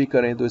ना भी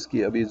करें तो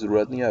इसकी अभी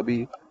ज़रूरत नहीं है।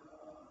 अभी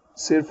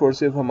सिर्फ और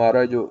सिर्फ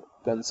हमारा जो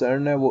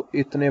कंसर्न है वो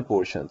इतने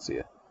पोर्शन से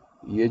है।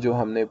 ये जो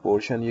हमने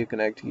पोर्शन ये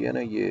कनेक्ट किया ना,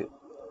 ये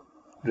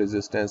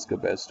रेजिस्टेंस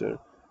कैपेसिटर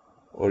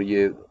और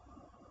ये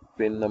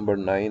पिन नंबर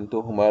 9,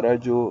 तो हमारा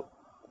जो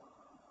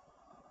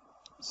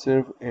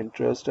सिर्फ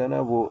इंटरेस्ट है ना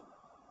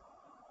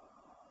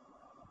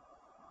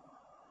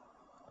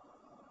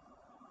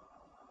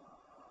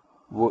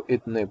वो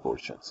इतने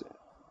पोर्शन से।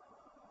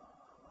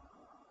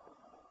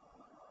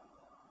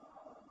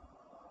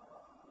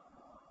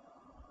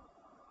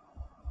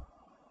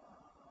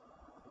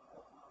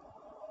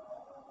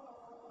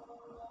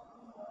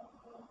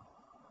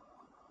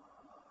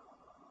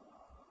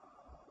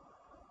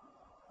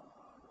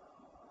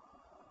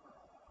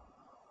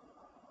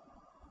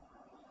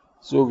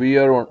 So we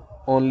are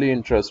only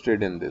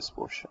interested in this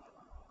portion।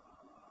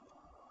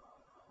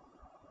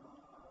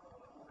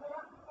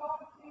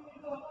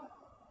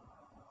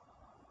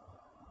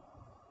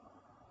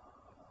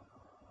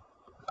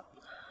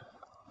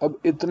 अब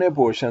इतने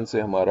पोर्शन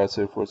से हमारा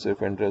सिर्फ और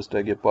सिर्फ इंटरेस्ट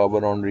है कि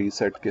पावर ऑन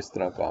रीसेट किस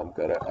तरह काम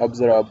कर रहा है। अब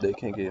जरा आप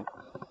देखेंगे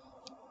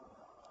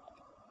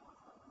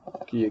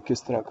कि ये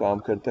किस तरह काम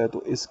करता है।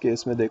 तो इस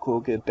केस में देखो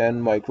कि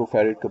 10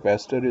 microfarad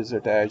capacitor is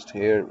attached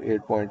hair,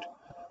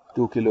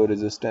 8.2 kilo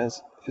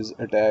resistance is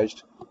attached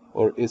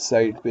और इस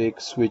साइड पे एक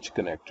स्विच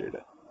कनेक्टेड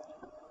है।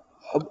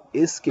 अब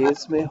इस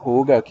केस में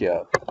होगा क्या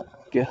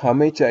कि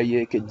हमें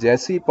चाहिए कि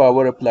जैसी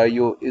पावर अप्लाई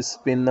हो इस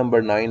पिन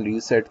नंबर 9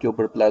 रीसेट के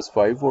ऊपर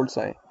 +5 वोल्ट्स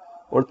आए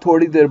और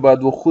थोड़ी देर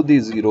बाद वो खुद ही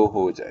 0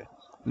 हो जाए,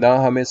 ना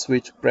हमें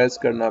स्विच प्रेस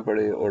करना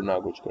पड़े और ना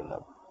कुछ करना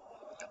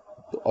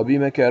पड़े। तो अभी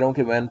मैं कह रहा हूं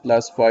कि when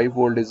 +5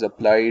 volt is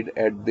applied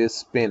at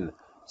this pin,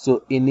 so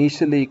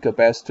initially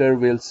capacitor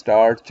will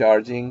start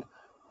charging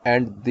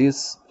and this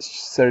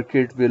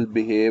circuit will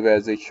behave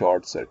as a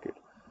short circuit।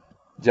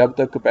 जब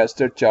तक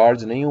कैपेसिटर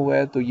चार्ज नहीं हुआ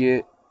है तो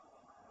ये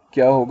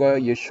क्या होगा,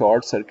 ये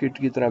शॉर्ट सर्किट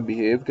की तरह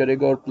बिहेव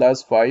करेगा और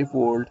 +5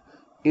 वोल्ट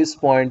इस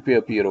पॉइंट पे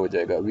अपीयर हो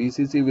जाएगा।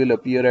 VCC will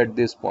appear at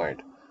this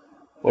point,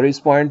 और इस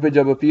पॉइंट पे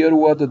जब अपीयर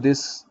हुआ तो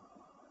this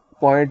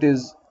point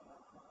is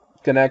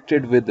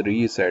connected with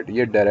reset,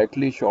 ये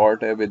डायरेक्टली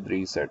शॉर्ट है with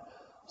reset.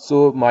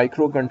 So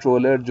micro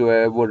controller जो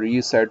है वो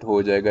रीसेट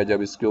हो जाएगा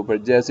जब इसके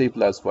ऊपर जैसे ही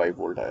 +5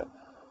 वोल्ट आया,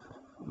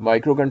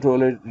 माइक्रो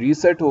कंट्रोलर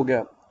रीसेट हो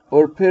गया।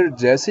 और फिर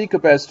जैसे ही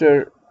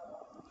कैपेसिटर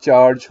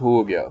चार्ज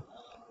हो गया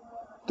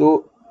तो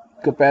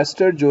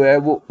कैपेसिटर जो है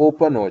वो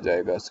ओपन हो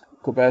जाएगा।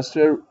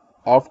 Capacitor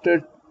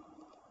after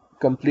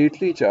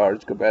completely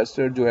charged,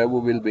 capacitor जो है वो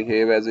will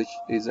behave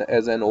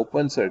as an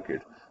open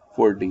circuit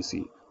for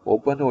DC,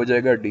 open हो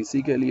जाएगा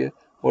डीसी के लिए,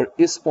 और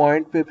इस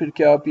पॉइंट पे फिर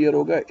क्या अपीयर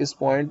होगा, इस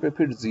पॉइंट पे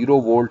फिर 0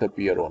 वोल्ट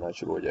अपीयर होना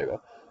शुरू हो जाएगा,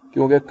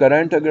 क्योंकि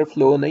करंट अगर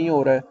फ्लो नहीं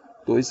हो रहा है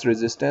तो इस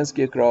रेजिस्टेंस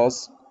के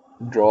क्रॉस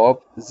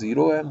ड्रॉप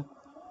 0 है,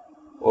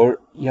 और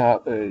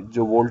यहाँ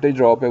जो वोल्टेज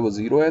ड्रॉप है वो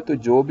 0 है, तो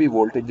जो भी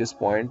वोल्टेज जिस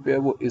पॉइंट पे है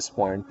वो इस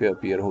पॉइंट पे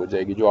अपीयर हो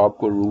जाएगी। जो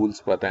आपको रूल्स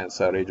पता हैं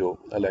सारे, जो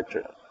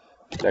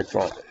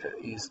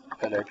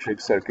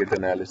इलेक्ट्रिक सर्किट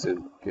एनालिसिस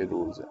के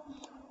रूल्स हैं,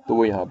 तो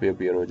वो यहाँ पे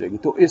अपीयर हो जाएगी।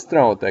 तो इस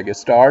तरह होता है कि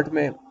स्टार्ट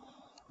में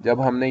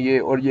जब हमने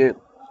ये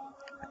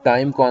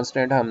टाइम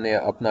कांस्टेंट हमने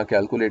अपना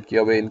कैलकुलेट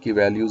किया हुआ, इनकी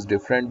वैल्यूज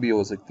डिफरेंट भी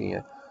हो सकती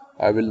हैं।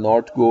 I will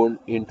not go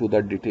into the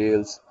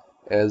details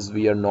as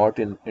we are not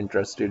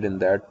interested in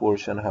that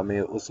portion,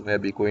 हमें उसमें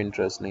भी कोई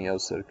इंटरेस्ट नहीं है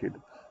उस सर्किट।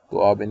 तो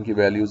आप इनकी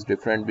वैल्यूज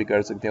डिफरेंट भी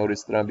कर सकते हैं, और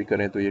इस तरह भी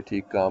करें तो ये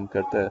ठीक काम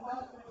करता है।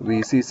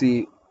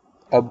 वीसीसी,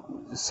 अब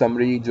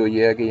समरी जो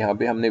ये है कि यहाँ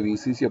पे हमने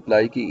वीसीसी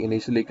अप्लाई की,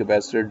 इनिशियली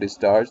कैपेसिटर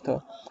डिस्चार्ज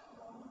था,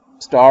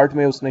 स्टार्ट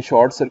में उसने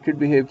शॉर्ट सर्किट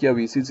बिहेव किया,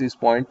 वीसीसी इस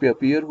पॉइंट पे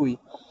अपीयर हुई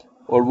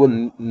और वो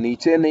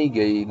नीचे नहीं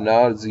गई, ना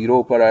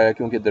 0 पर आया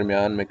क्योंकि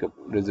दरमियान में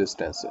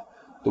रेजिस्टेंस है,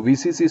 तो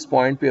वीसीसी इस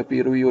पॉइंट पे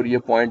अपीयर हुई और ये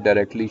पॉइंट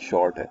डायरेक्टली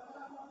शॉर्ट है,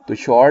 तो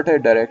शॉर्ट है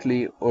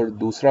डायरेक्टली, और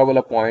दूसरा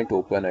वाला पॉइंट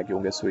ओपन है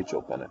क्योंकि स्विच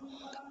ओपन है,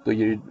 तो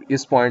ये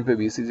इस पॉइंट पे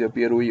वीसीसी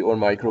अपीयर हुई और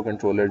माइक्रो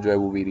कंट्रोलर जो है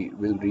वो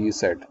will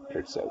reset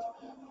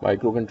itself.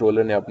 Micro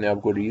controller ने अपने आप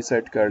को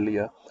रीसेट कर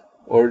लिया,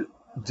 और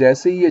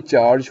जैसे ही ये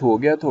चार्ज हो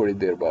गया थोड़ी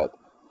देर बाद,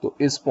 तो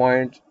इस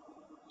पॉइंट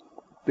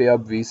पे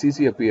अब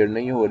वीसीसी अपीयर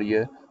नहीं हो रही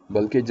है,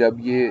 बल्कि जब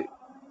ये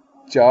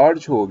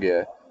चार्ज हो गया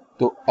है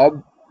तो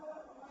अब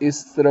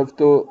इस तरफ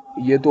तो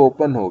ये तो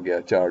ओपन हो गया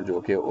चार्ज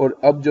होके, और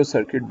अब जो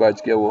सर्किट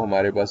बच गया वो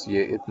हमारे पास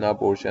ये इतना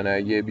पोर्शन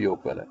है, ये भी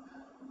ओपन है,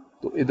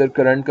 तो इधर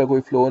करंट का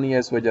कोई फ्लो नहीं है,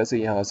 इस वजह से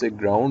यहाँ से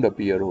ग्राउंड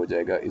अपीयर हो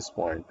जाएगा इस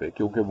पॉइंट पे,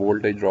 क्योंकि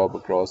वोल्टेज ड्रॉप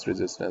अक्रॉस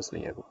रेजिस्टेंस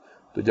नहीं है।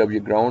 तो जब ये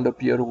ग्राउंड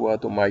अपीयर हुआ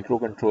तो माइक्रो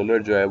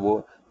कंट्रोलर जो है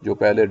वो, जो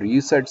पहले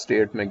रीसेट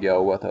स्टेट में गया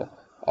हुआ था,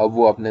 अब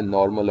वो अपने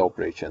नॉर्मल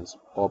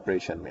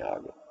ऑपरेशन में आ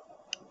गया।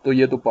 तो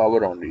ये तो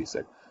पावर ऑन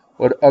रीसेट।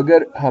 और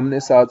अगर हमने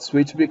साथ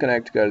स्विच भी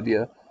कनेक्ट कर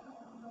दिया,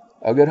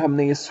 अगर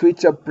हमने ये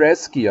स्विच अब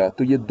प्रेस किया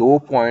तो ये 2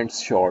 पॉइंट्स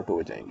शॉर्ट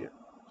हो जाएंगे।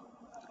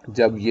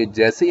 जब ये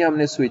जैसे ही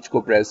हमने स्विच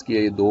को प्रेस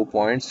किया, ये 2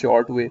 पॉइंट्स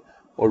शॉर्ट हुए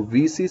और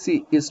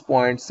वीसीसी इस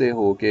पॉइंट से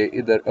होके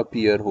इधर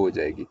अपीयर हो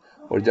जाएगी,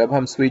 और जब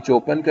हम स्विच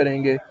ओपन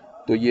करेंगे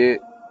तो ये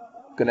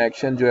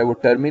कनेक्शन जो है वो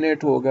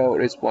टर्मिनेट होगा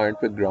और इस पॉइंट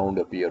पे ग्राउंड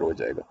अपीयर हो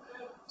जाएगा।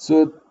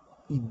 So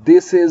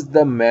this is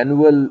the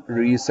manual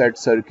reset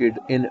circuit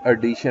in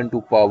addition to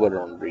power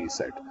on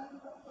reset.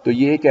 तो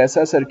ये एक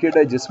ऐसा सर्किट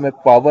है जिसमें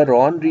पावर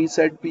ऑन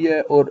रीसेट भी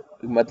है, और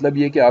मतलब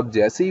ये कि आप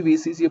जैसे ही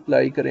वीसीसी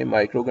अप्लाई करें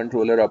माइक्रो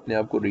कंट्रोलर अपने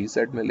आप को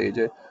रीसेट में ले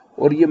जाए,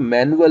 और ये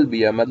मैनुअल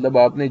भी है, मतलब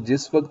आपने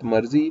जिस वक्त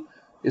मर्जी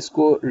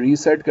इसको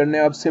रीसेट करने,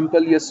 आप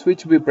सिंपल ये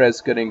स्विच भी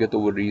प्रेस करेंगे तो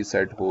वो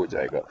रीसेट हो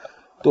जाएगा।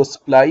 तो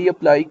सप्लाई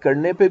अप्लाई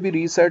करने पे भी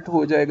रीसेट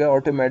हो जाएगा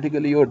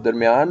ऑटोमेटिकली, और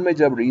दरमियान में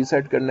जब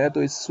रीसेट करना है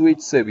तो इस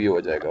स्विच से भी हो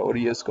जाएगा, और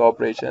ये इसका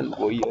ऑपरेशन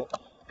वही है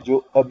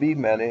जो अभी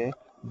मैंने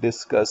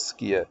डिस्कस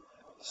किया।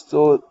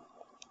 तो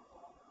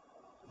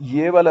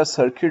ये वाला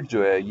सर्किट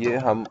जो है ये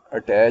हम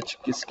अटैच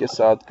किसके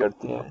साथ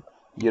करते हैं,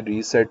 ये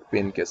रीसेट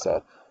पिन के साथ।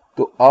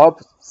 तो आप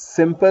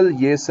सिंपल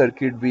ये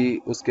सर्किट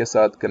भी उसके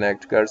साथ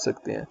कनेक्ट कर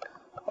सकते हैं।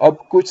 अब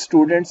कुछ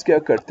स्टूडेंट्स क्या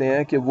करते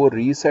हैं कि वो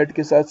रीसेट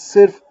के साथ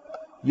सिर्फ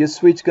ये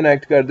स्विच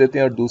कनेक्ट कर देते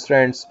हैं और दूसरा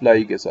एंड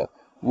सप्लाई के साथ,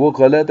 वो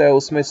गलत है।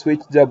 उसमें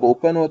स्विच जब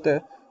ओपन होता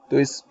है तो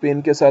इस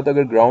पिन के साथ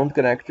अगर ग्राउंड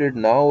कनेक्टेड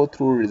ना हो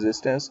थ्रू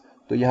रेजिस्टेंस,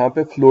 तो यहाँ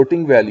पे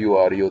फ्लोटिंग वैल्यू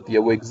आ रही होती है,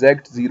 वो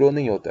एग्जैक्ट 0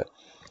 नहीं होता है।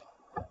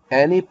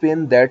 Any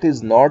pin that is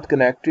not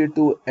connected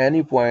to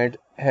any point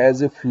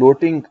has a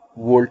floating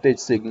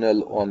voltage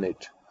signal on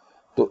it.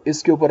 तो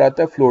इसके ऊपर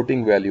आता है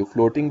फ्लोटिंग वैल्यू।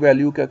 फ्लोटिंग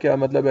वैल्यू का क्या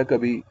मतलब है,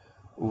 कभी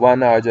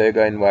 1 आ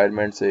जाएगा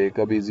एनवायरनमेंट से,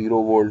 कभी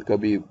 0 वोल्ट,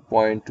 कभी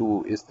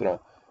 0.2, इस तरह।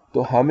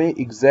 तो हमें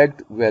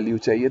एग्जैक्ट वैल्यू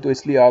चाहिए, तो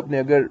इसलिए आपने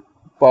अगर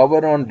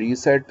पावर ऑन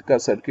रीसेट का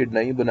सर्किट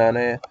नहीं बनाना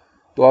है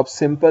तो आप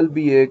सिंपल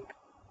भी एक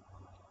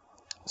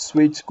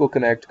स्विच को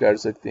कनेक्ट कर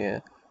सकते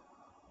हैं,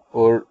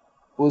 और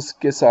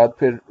उसके साथ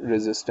फिर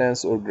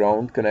रेजिस्टेंस और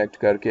ग्राउंड कनेक्ट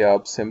करके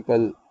आप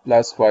सिंपल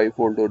 +5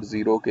 वोल्ट और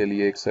 0 के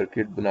लिए एक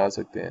सर्किट बना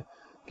सकते हैं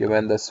कि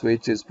when the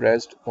switch is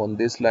pressed on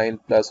this line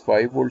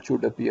 +5 volt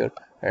should appear,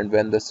 and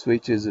when the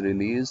switch is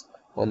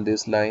released on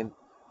this line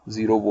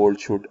 0 volt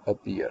should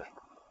appear.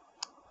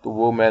 तो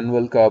वो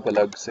मैनुअल का आप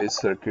अलग से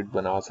सर्किट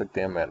बना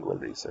सकते हैं, मैनुअल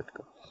रीसेट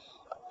का।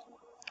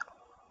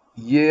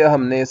 ये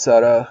हमने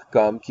सारा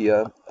काम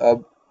किया।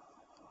 अब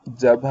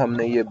जब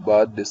हमने ये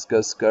बात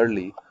डिस्कस कर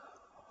ली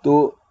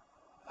तो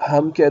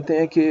हम कहते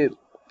हैं कि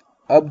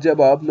अब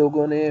जब आप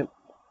लोगों ने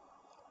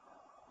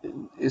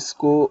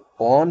इसको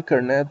ऑन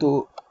करना है तो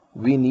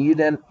we need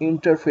an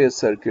interface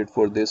circuit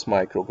for this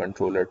micro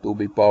controller to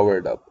be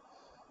powered up.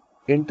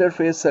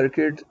 Interface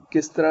circuit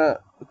किस तरह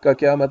का,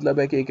 क्या मतलब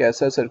है कि एक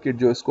ऐसा सर्किट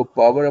जो इसको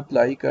पावर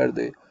अप्लाई कर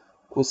दे,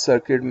 उस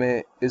सर्किट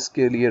में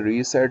इसके लिए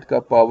रीसेट का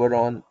पावर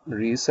ऑन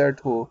रीसेट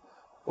हो,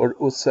 और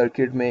उस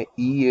सर्किट में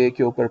EA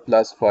के ऊपर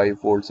 +5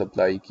 वोल्ट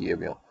सप्लाई किए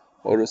हुए हों,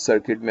 और उस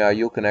सर्किट में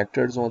IO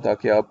कनेक्टर्स हों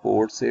ताकि आप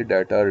पोर्ट से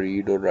डाटा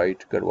रीड और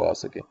राइट करवा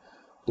सकें।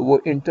 तो वो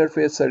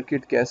इंटरफेस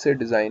सर्किट कैसे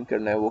डिज़ाइन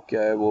करना है, वो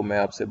क्या है, वो मैं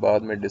आपसे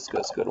बाद में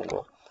डिस्कस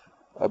करूँगा.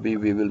 अभी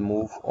we will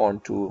move on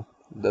to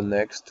the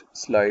next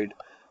slide,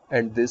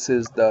 and this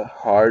is the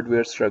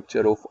hardware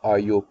structure of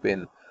IO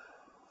pin.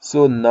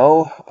 So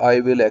now I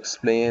will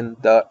explain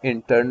the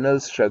internal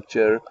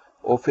structure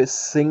of a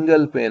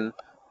single pin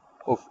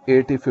of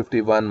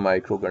AT51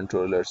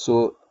 microcontroller.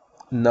 So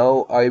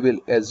now I will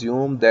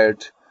assume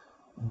that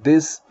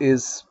this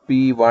is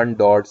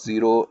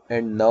P1.0,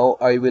 and now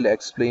I will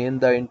explain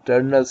the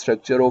internal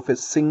structure of a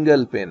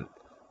single pin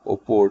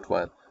of port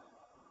 1.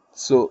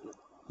 So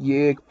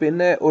ये एक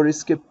pin है और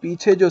इसके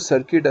पीछे जो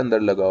circuit अंदर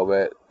लगा हुआ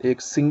है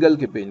एक सिंगल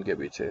के पिन के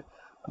पीछे,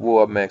 वो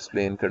अब मैं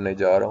एक्सप्लेन करने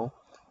जा रहा हूँ.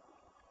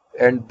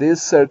 And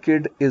this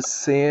circuit is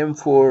same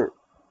for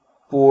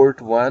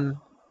port 1,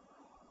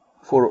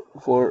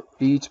 for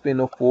each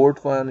pin of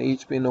port 1,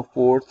 each pin of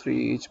port 3,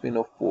 each pin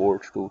of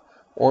port 2.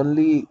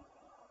 Only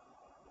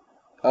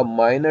a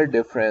minor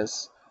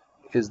difference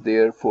is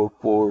there for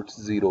port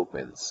 0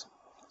 pins.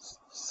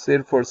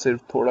 सिर्फ और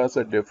सिर्फ थोड़ा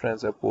सा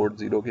डिफरेंस है पोर्ट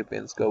 0 के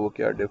pins का. वो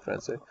क्या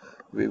डिफरेंस है,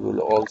 we will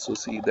also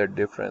see that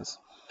difference.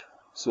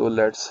 So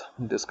let's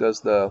discuss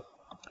the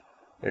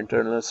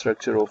internal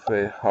structure of a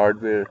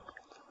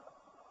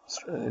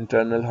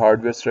internal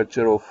hardware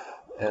structure of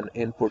an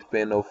input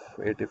pin of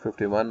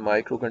 8051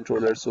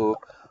 microcontroller. So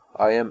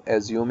I am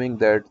assuming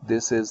that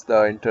this is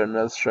the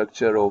internal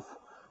structure of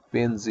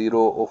pin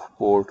 0 of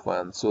port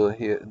 1. So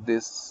here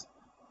this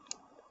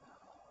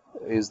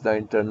is the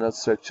internal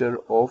structure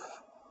of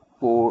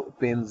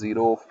pin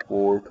 0 of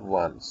port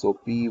 1. So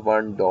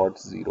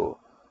P1.0.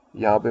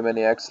 यहाँ पे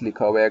मैंने x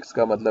लिखा हुआ है. x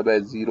का मतलब है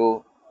 0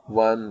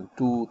 1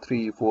 2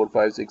 3 4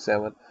 5 6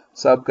 7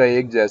 सब का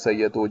एक जैसा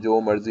ही है, तो जो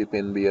मर्जी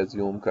पिन भी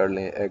एज्यूम कर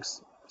लें.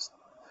 x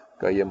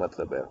का ये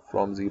मतलब है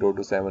फ्रॉम 0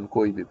 to 7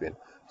 कोई भी पिन.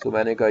 तो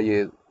मैंने कहा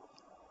ये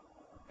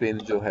पिन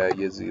जो है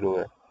ये 0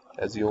 है,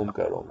 एज्यूम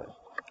करो मैं.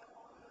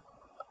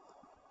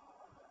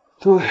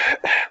 तो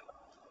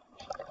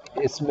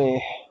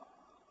इसमें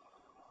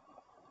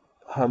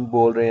हम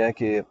बोल रहे हैं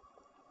कि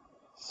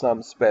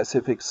some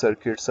specific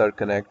circuits are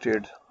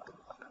connected.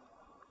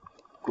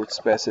 कुछ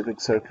specific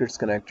circuits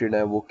connected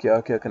हैं. वो क्या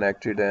क्या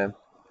connected हैं?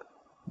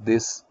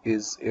 This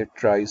is a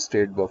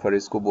tri-state buffer.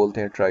 इसको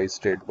बोलते हैं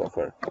tri-state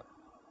buffer.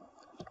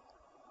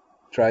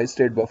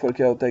 Tri-state buffer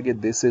क्या होता है कि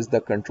this is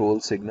the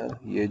control signal.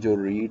 ये जो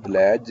read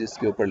latch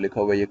जिसके ऊपर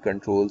लिखा हुआ ये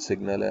control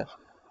signal है.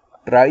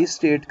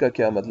 Tri-state का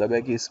क्या मतलब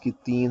है कि इसकी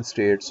 3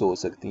 states हो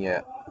सकती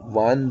हैं,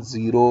 1,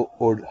 0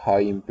 और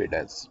high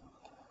impedance.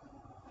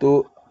 तो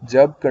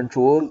जब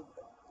control,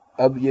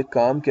 अब ये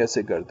काम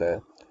कैसे करता है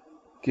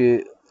कि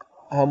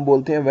हम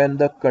बोलते हैं when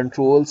the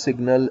control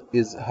signal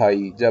is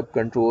high, जब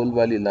कंट्रोल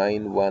वाली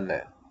लाइन 1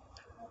 है,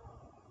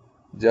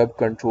 जब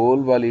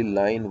कंट्रोल वाली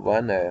लाइन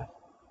 1 है,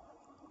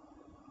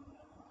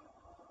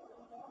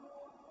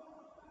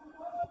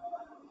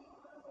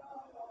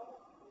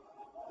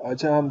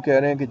 अच्छा हम कह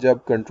रहे हैं कि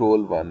जब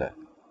कंट्रोल 1 है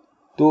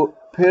तो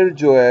फिर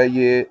जो है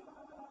ये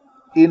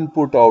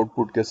इनपुट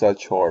आउटपुट के साथ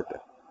शॉर्ट है.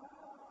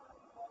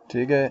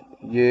 ठीक है,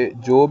 ये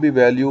जो भी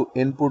वैल्यू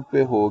इनपुट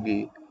पे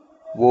होगी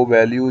वो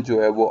वैल्यू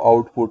जो है वो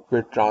आउटपुट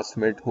पे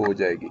ट्रांसमिट हो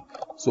जाएगी.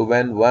 सो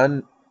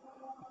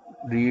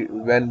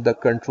when the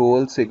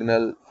control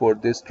signal for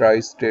this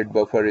tri-state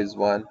buffer is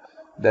 1,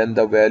 then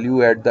the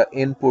value at the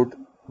input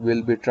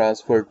will be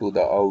transferred to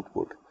the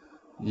output.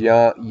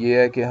 या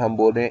ये है कि हम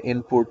बोल रहे हैं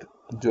इनपुट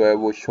जो है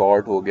वो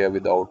शॉर्ट हो गया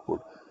with output.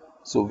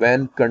 So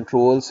when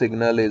control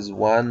signal is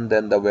 1,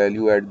 then the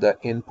value at the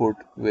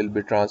input will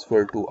be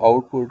transferred to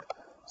output.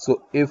 So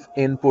if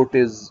input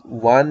is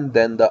 1,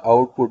 then the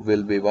output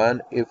will be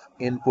 1. If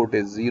input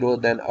is 0,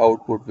 then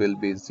output will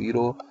be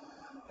 0.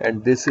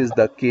 And this is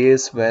the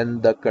case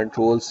when the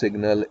control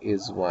signal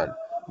is 1.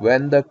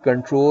 When the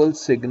control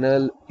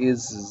signal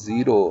is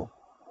 0,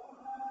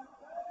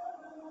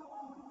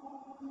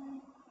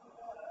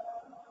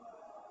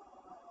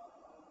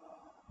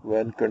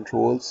 when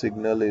control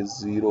signal is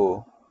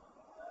 0,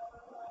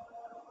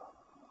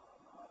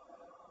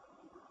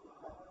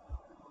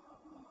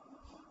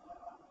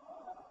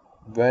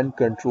 when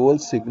control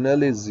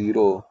signal is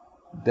 0,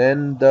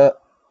 then the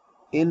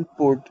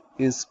input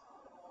is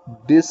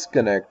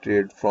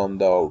disconnected from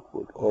the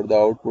output or the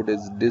output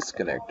is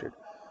disconnected.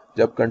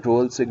 जब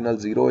control signal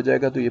 0 हो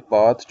जाएगा तो ये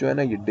path जो है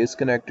ना ये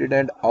disconnected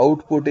and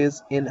output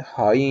is in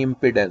high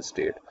impedance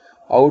state.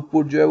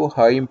 Output जो है वो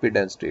हाई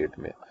इम्पीडेंस स्टेट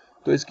में.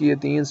 तो इसकी ये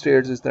 3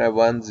 स्टेट्स इस तरह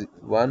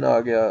 1 आ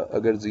गया,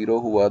 अगर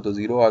 0 हुआ तो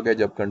 0 आ गया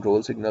जब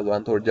कंट्रोल सिग्नल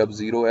 1 था, और जब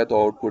 0 है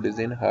तो output is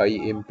in high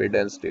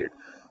impedance state.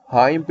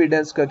 High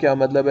impedance का क्या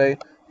मतलब है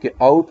कि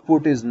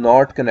output is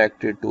not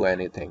connected to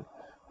anything,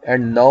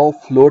 and now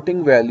floating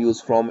values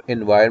from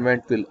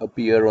environment will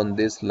appear on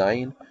this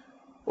line.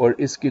 और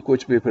इसकी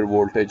कुछ भी फिर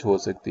वोल्टेज हो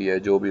सकती है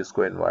जो भी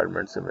उसको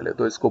एनवायरनमेंट से मिले,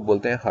 तो इसको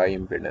बोलते हैं हाई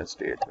इम्पीडेंस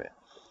स्टेट में.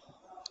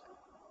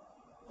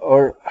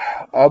 और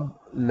अब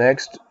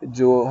नेक्स्ट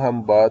जो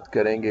हम बात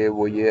करेंगे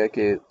वो ये है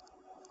कि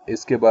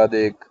इसके बाद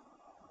एक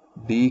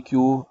डी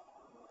क्यू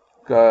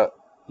का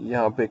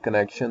यहाँ पे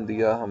कनेक्शन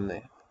दिया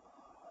हमने,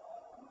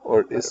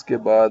 और इसके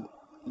बाद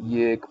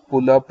ये एक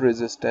पुल अप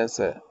रेजिस्टेंस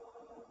है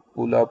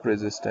पुल अप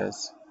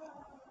रेजिस्टेंस,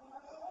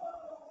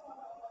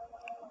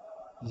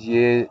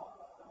 ये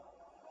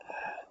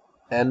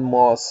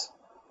NMOS,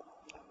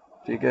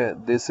 ठीक है,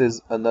 this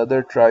is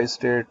another tri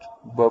state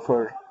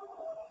buffer.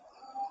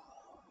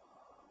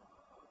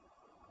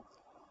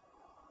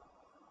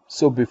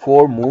 So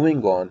before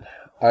moving on,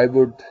 I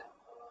would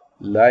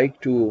like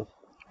to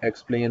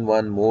explain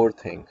one more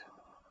thing.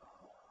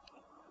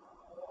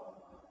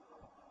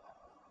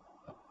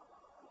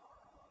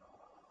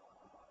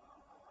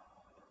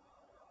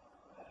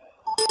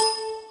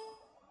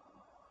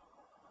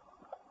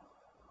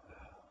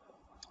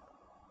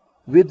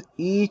 With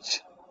each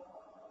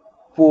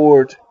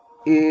port,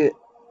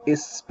 a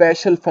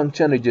special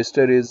function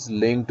register is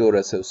linked or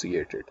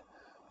associated.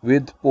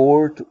 With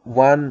port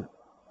 1,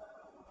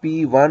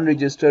 P1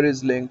 register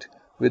is linked.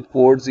 With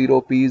port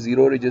 0,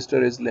 P0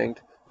 register is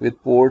linked.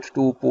 With port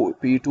 2,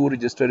 P2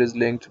 register is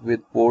linked.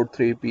 With port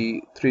 3,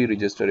 P3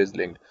 register is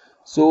linked.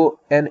 So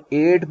an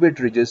 8-bit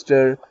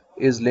register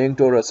is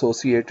linked or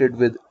associated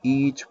with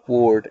each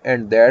port,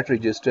 and that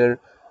register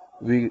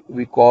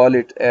we call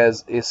it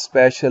as a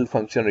special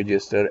function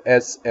register,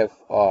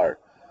 SFR.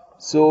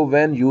 So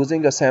when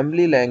using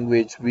assembly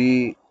language,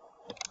 we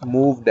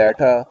move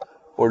data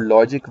or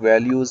logic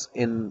values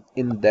in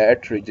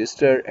that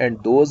register,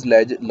 and those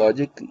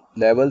logic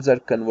levels are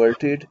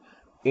converted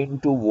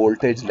into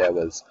voltage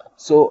levels.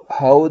 So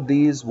how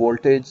these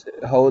logic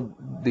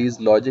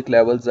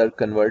levels are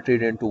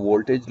converted into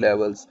voltage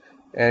levels,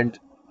 and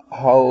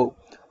how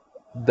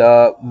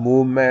the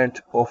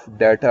movement of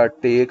data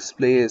takes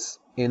place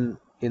in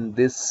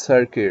this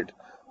circuit,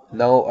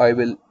 now I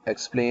will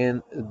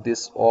explain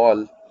this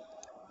all.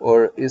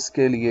 और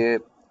इसके लिए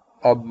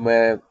अब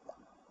मैं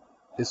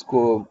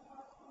इसको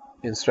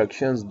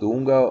instructions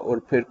दूंगा, और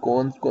फिर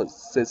कौन कौन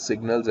से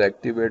सिग्नल्स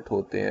एक्टिवेट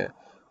होते हैं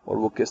और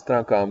वो किस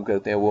तरह काम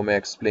करते हैं वो मैं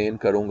एक्सप्लेन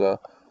करूंगा.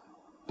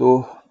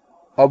 तो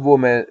अब वो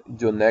मैं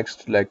जो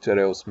नेक्स्ट लेक्चर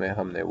है उसमें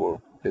हमने वो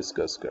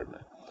डिस्कस करना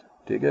है.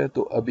 ठीक है,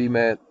 तो अभी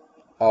मैं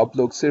आप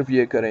लोग सिर्फ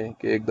ये करें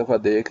कि एक दफ़ा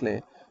देख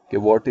लें कि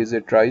what is a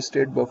tri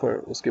state buffer,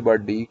 उसके बाद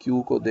डी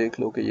क्यू को देख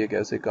लो कि ये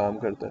कैसे काम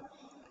करता है.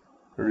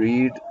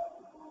 रीड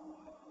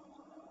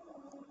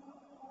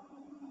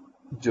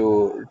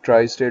जो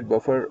ट्राई स्टेट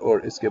बफर,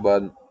 और इसके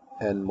बाद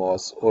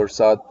NMOS और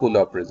साथ पुल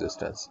अप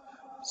रेजिस्टेंस.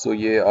 सो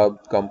ये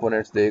आप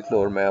कंपोनेंट्स देख लो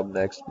और मैं अब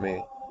नेक्स्ट में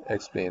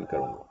एक्सप्लेन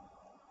करूँगा.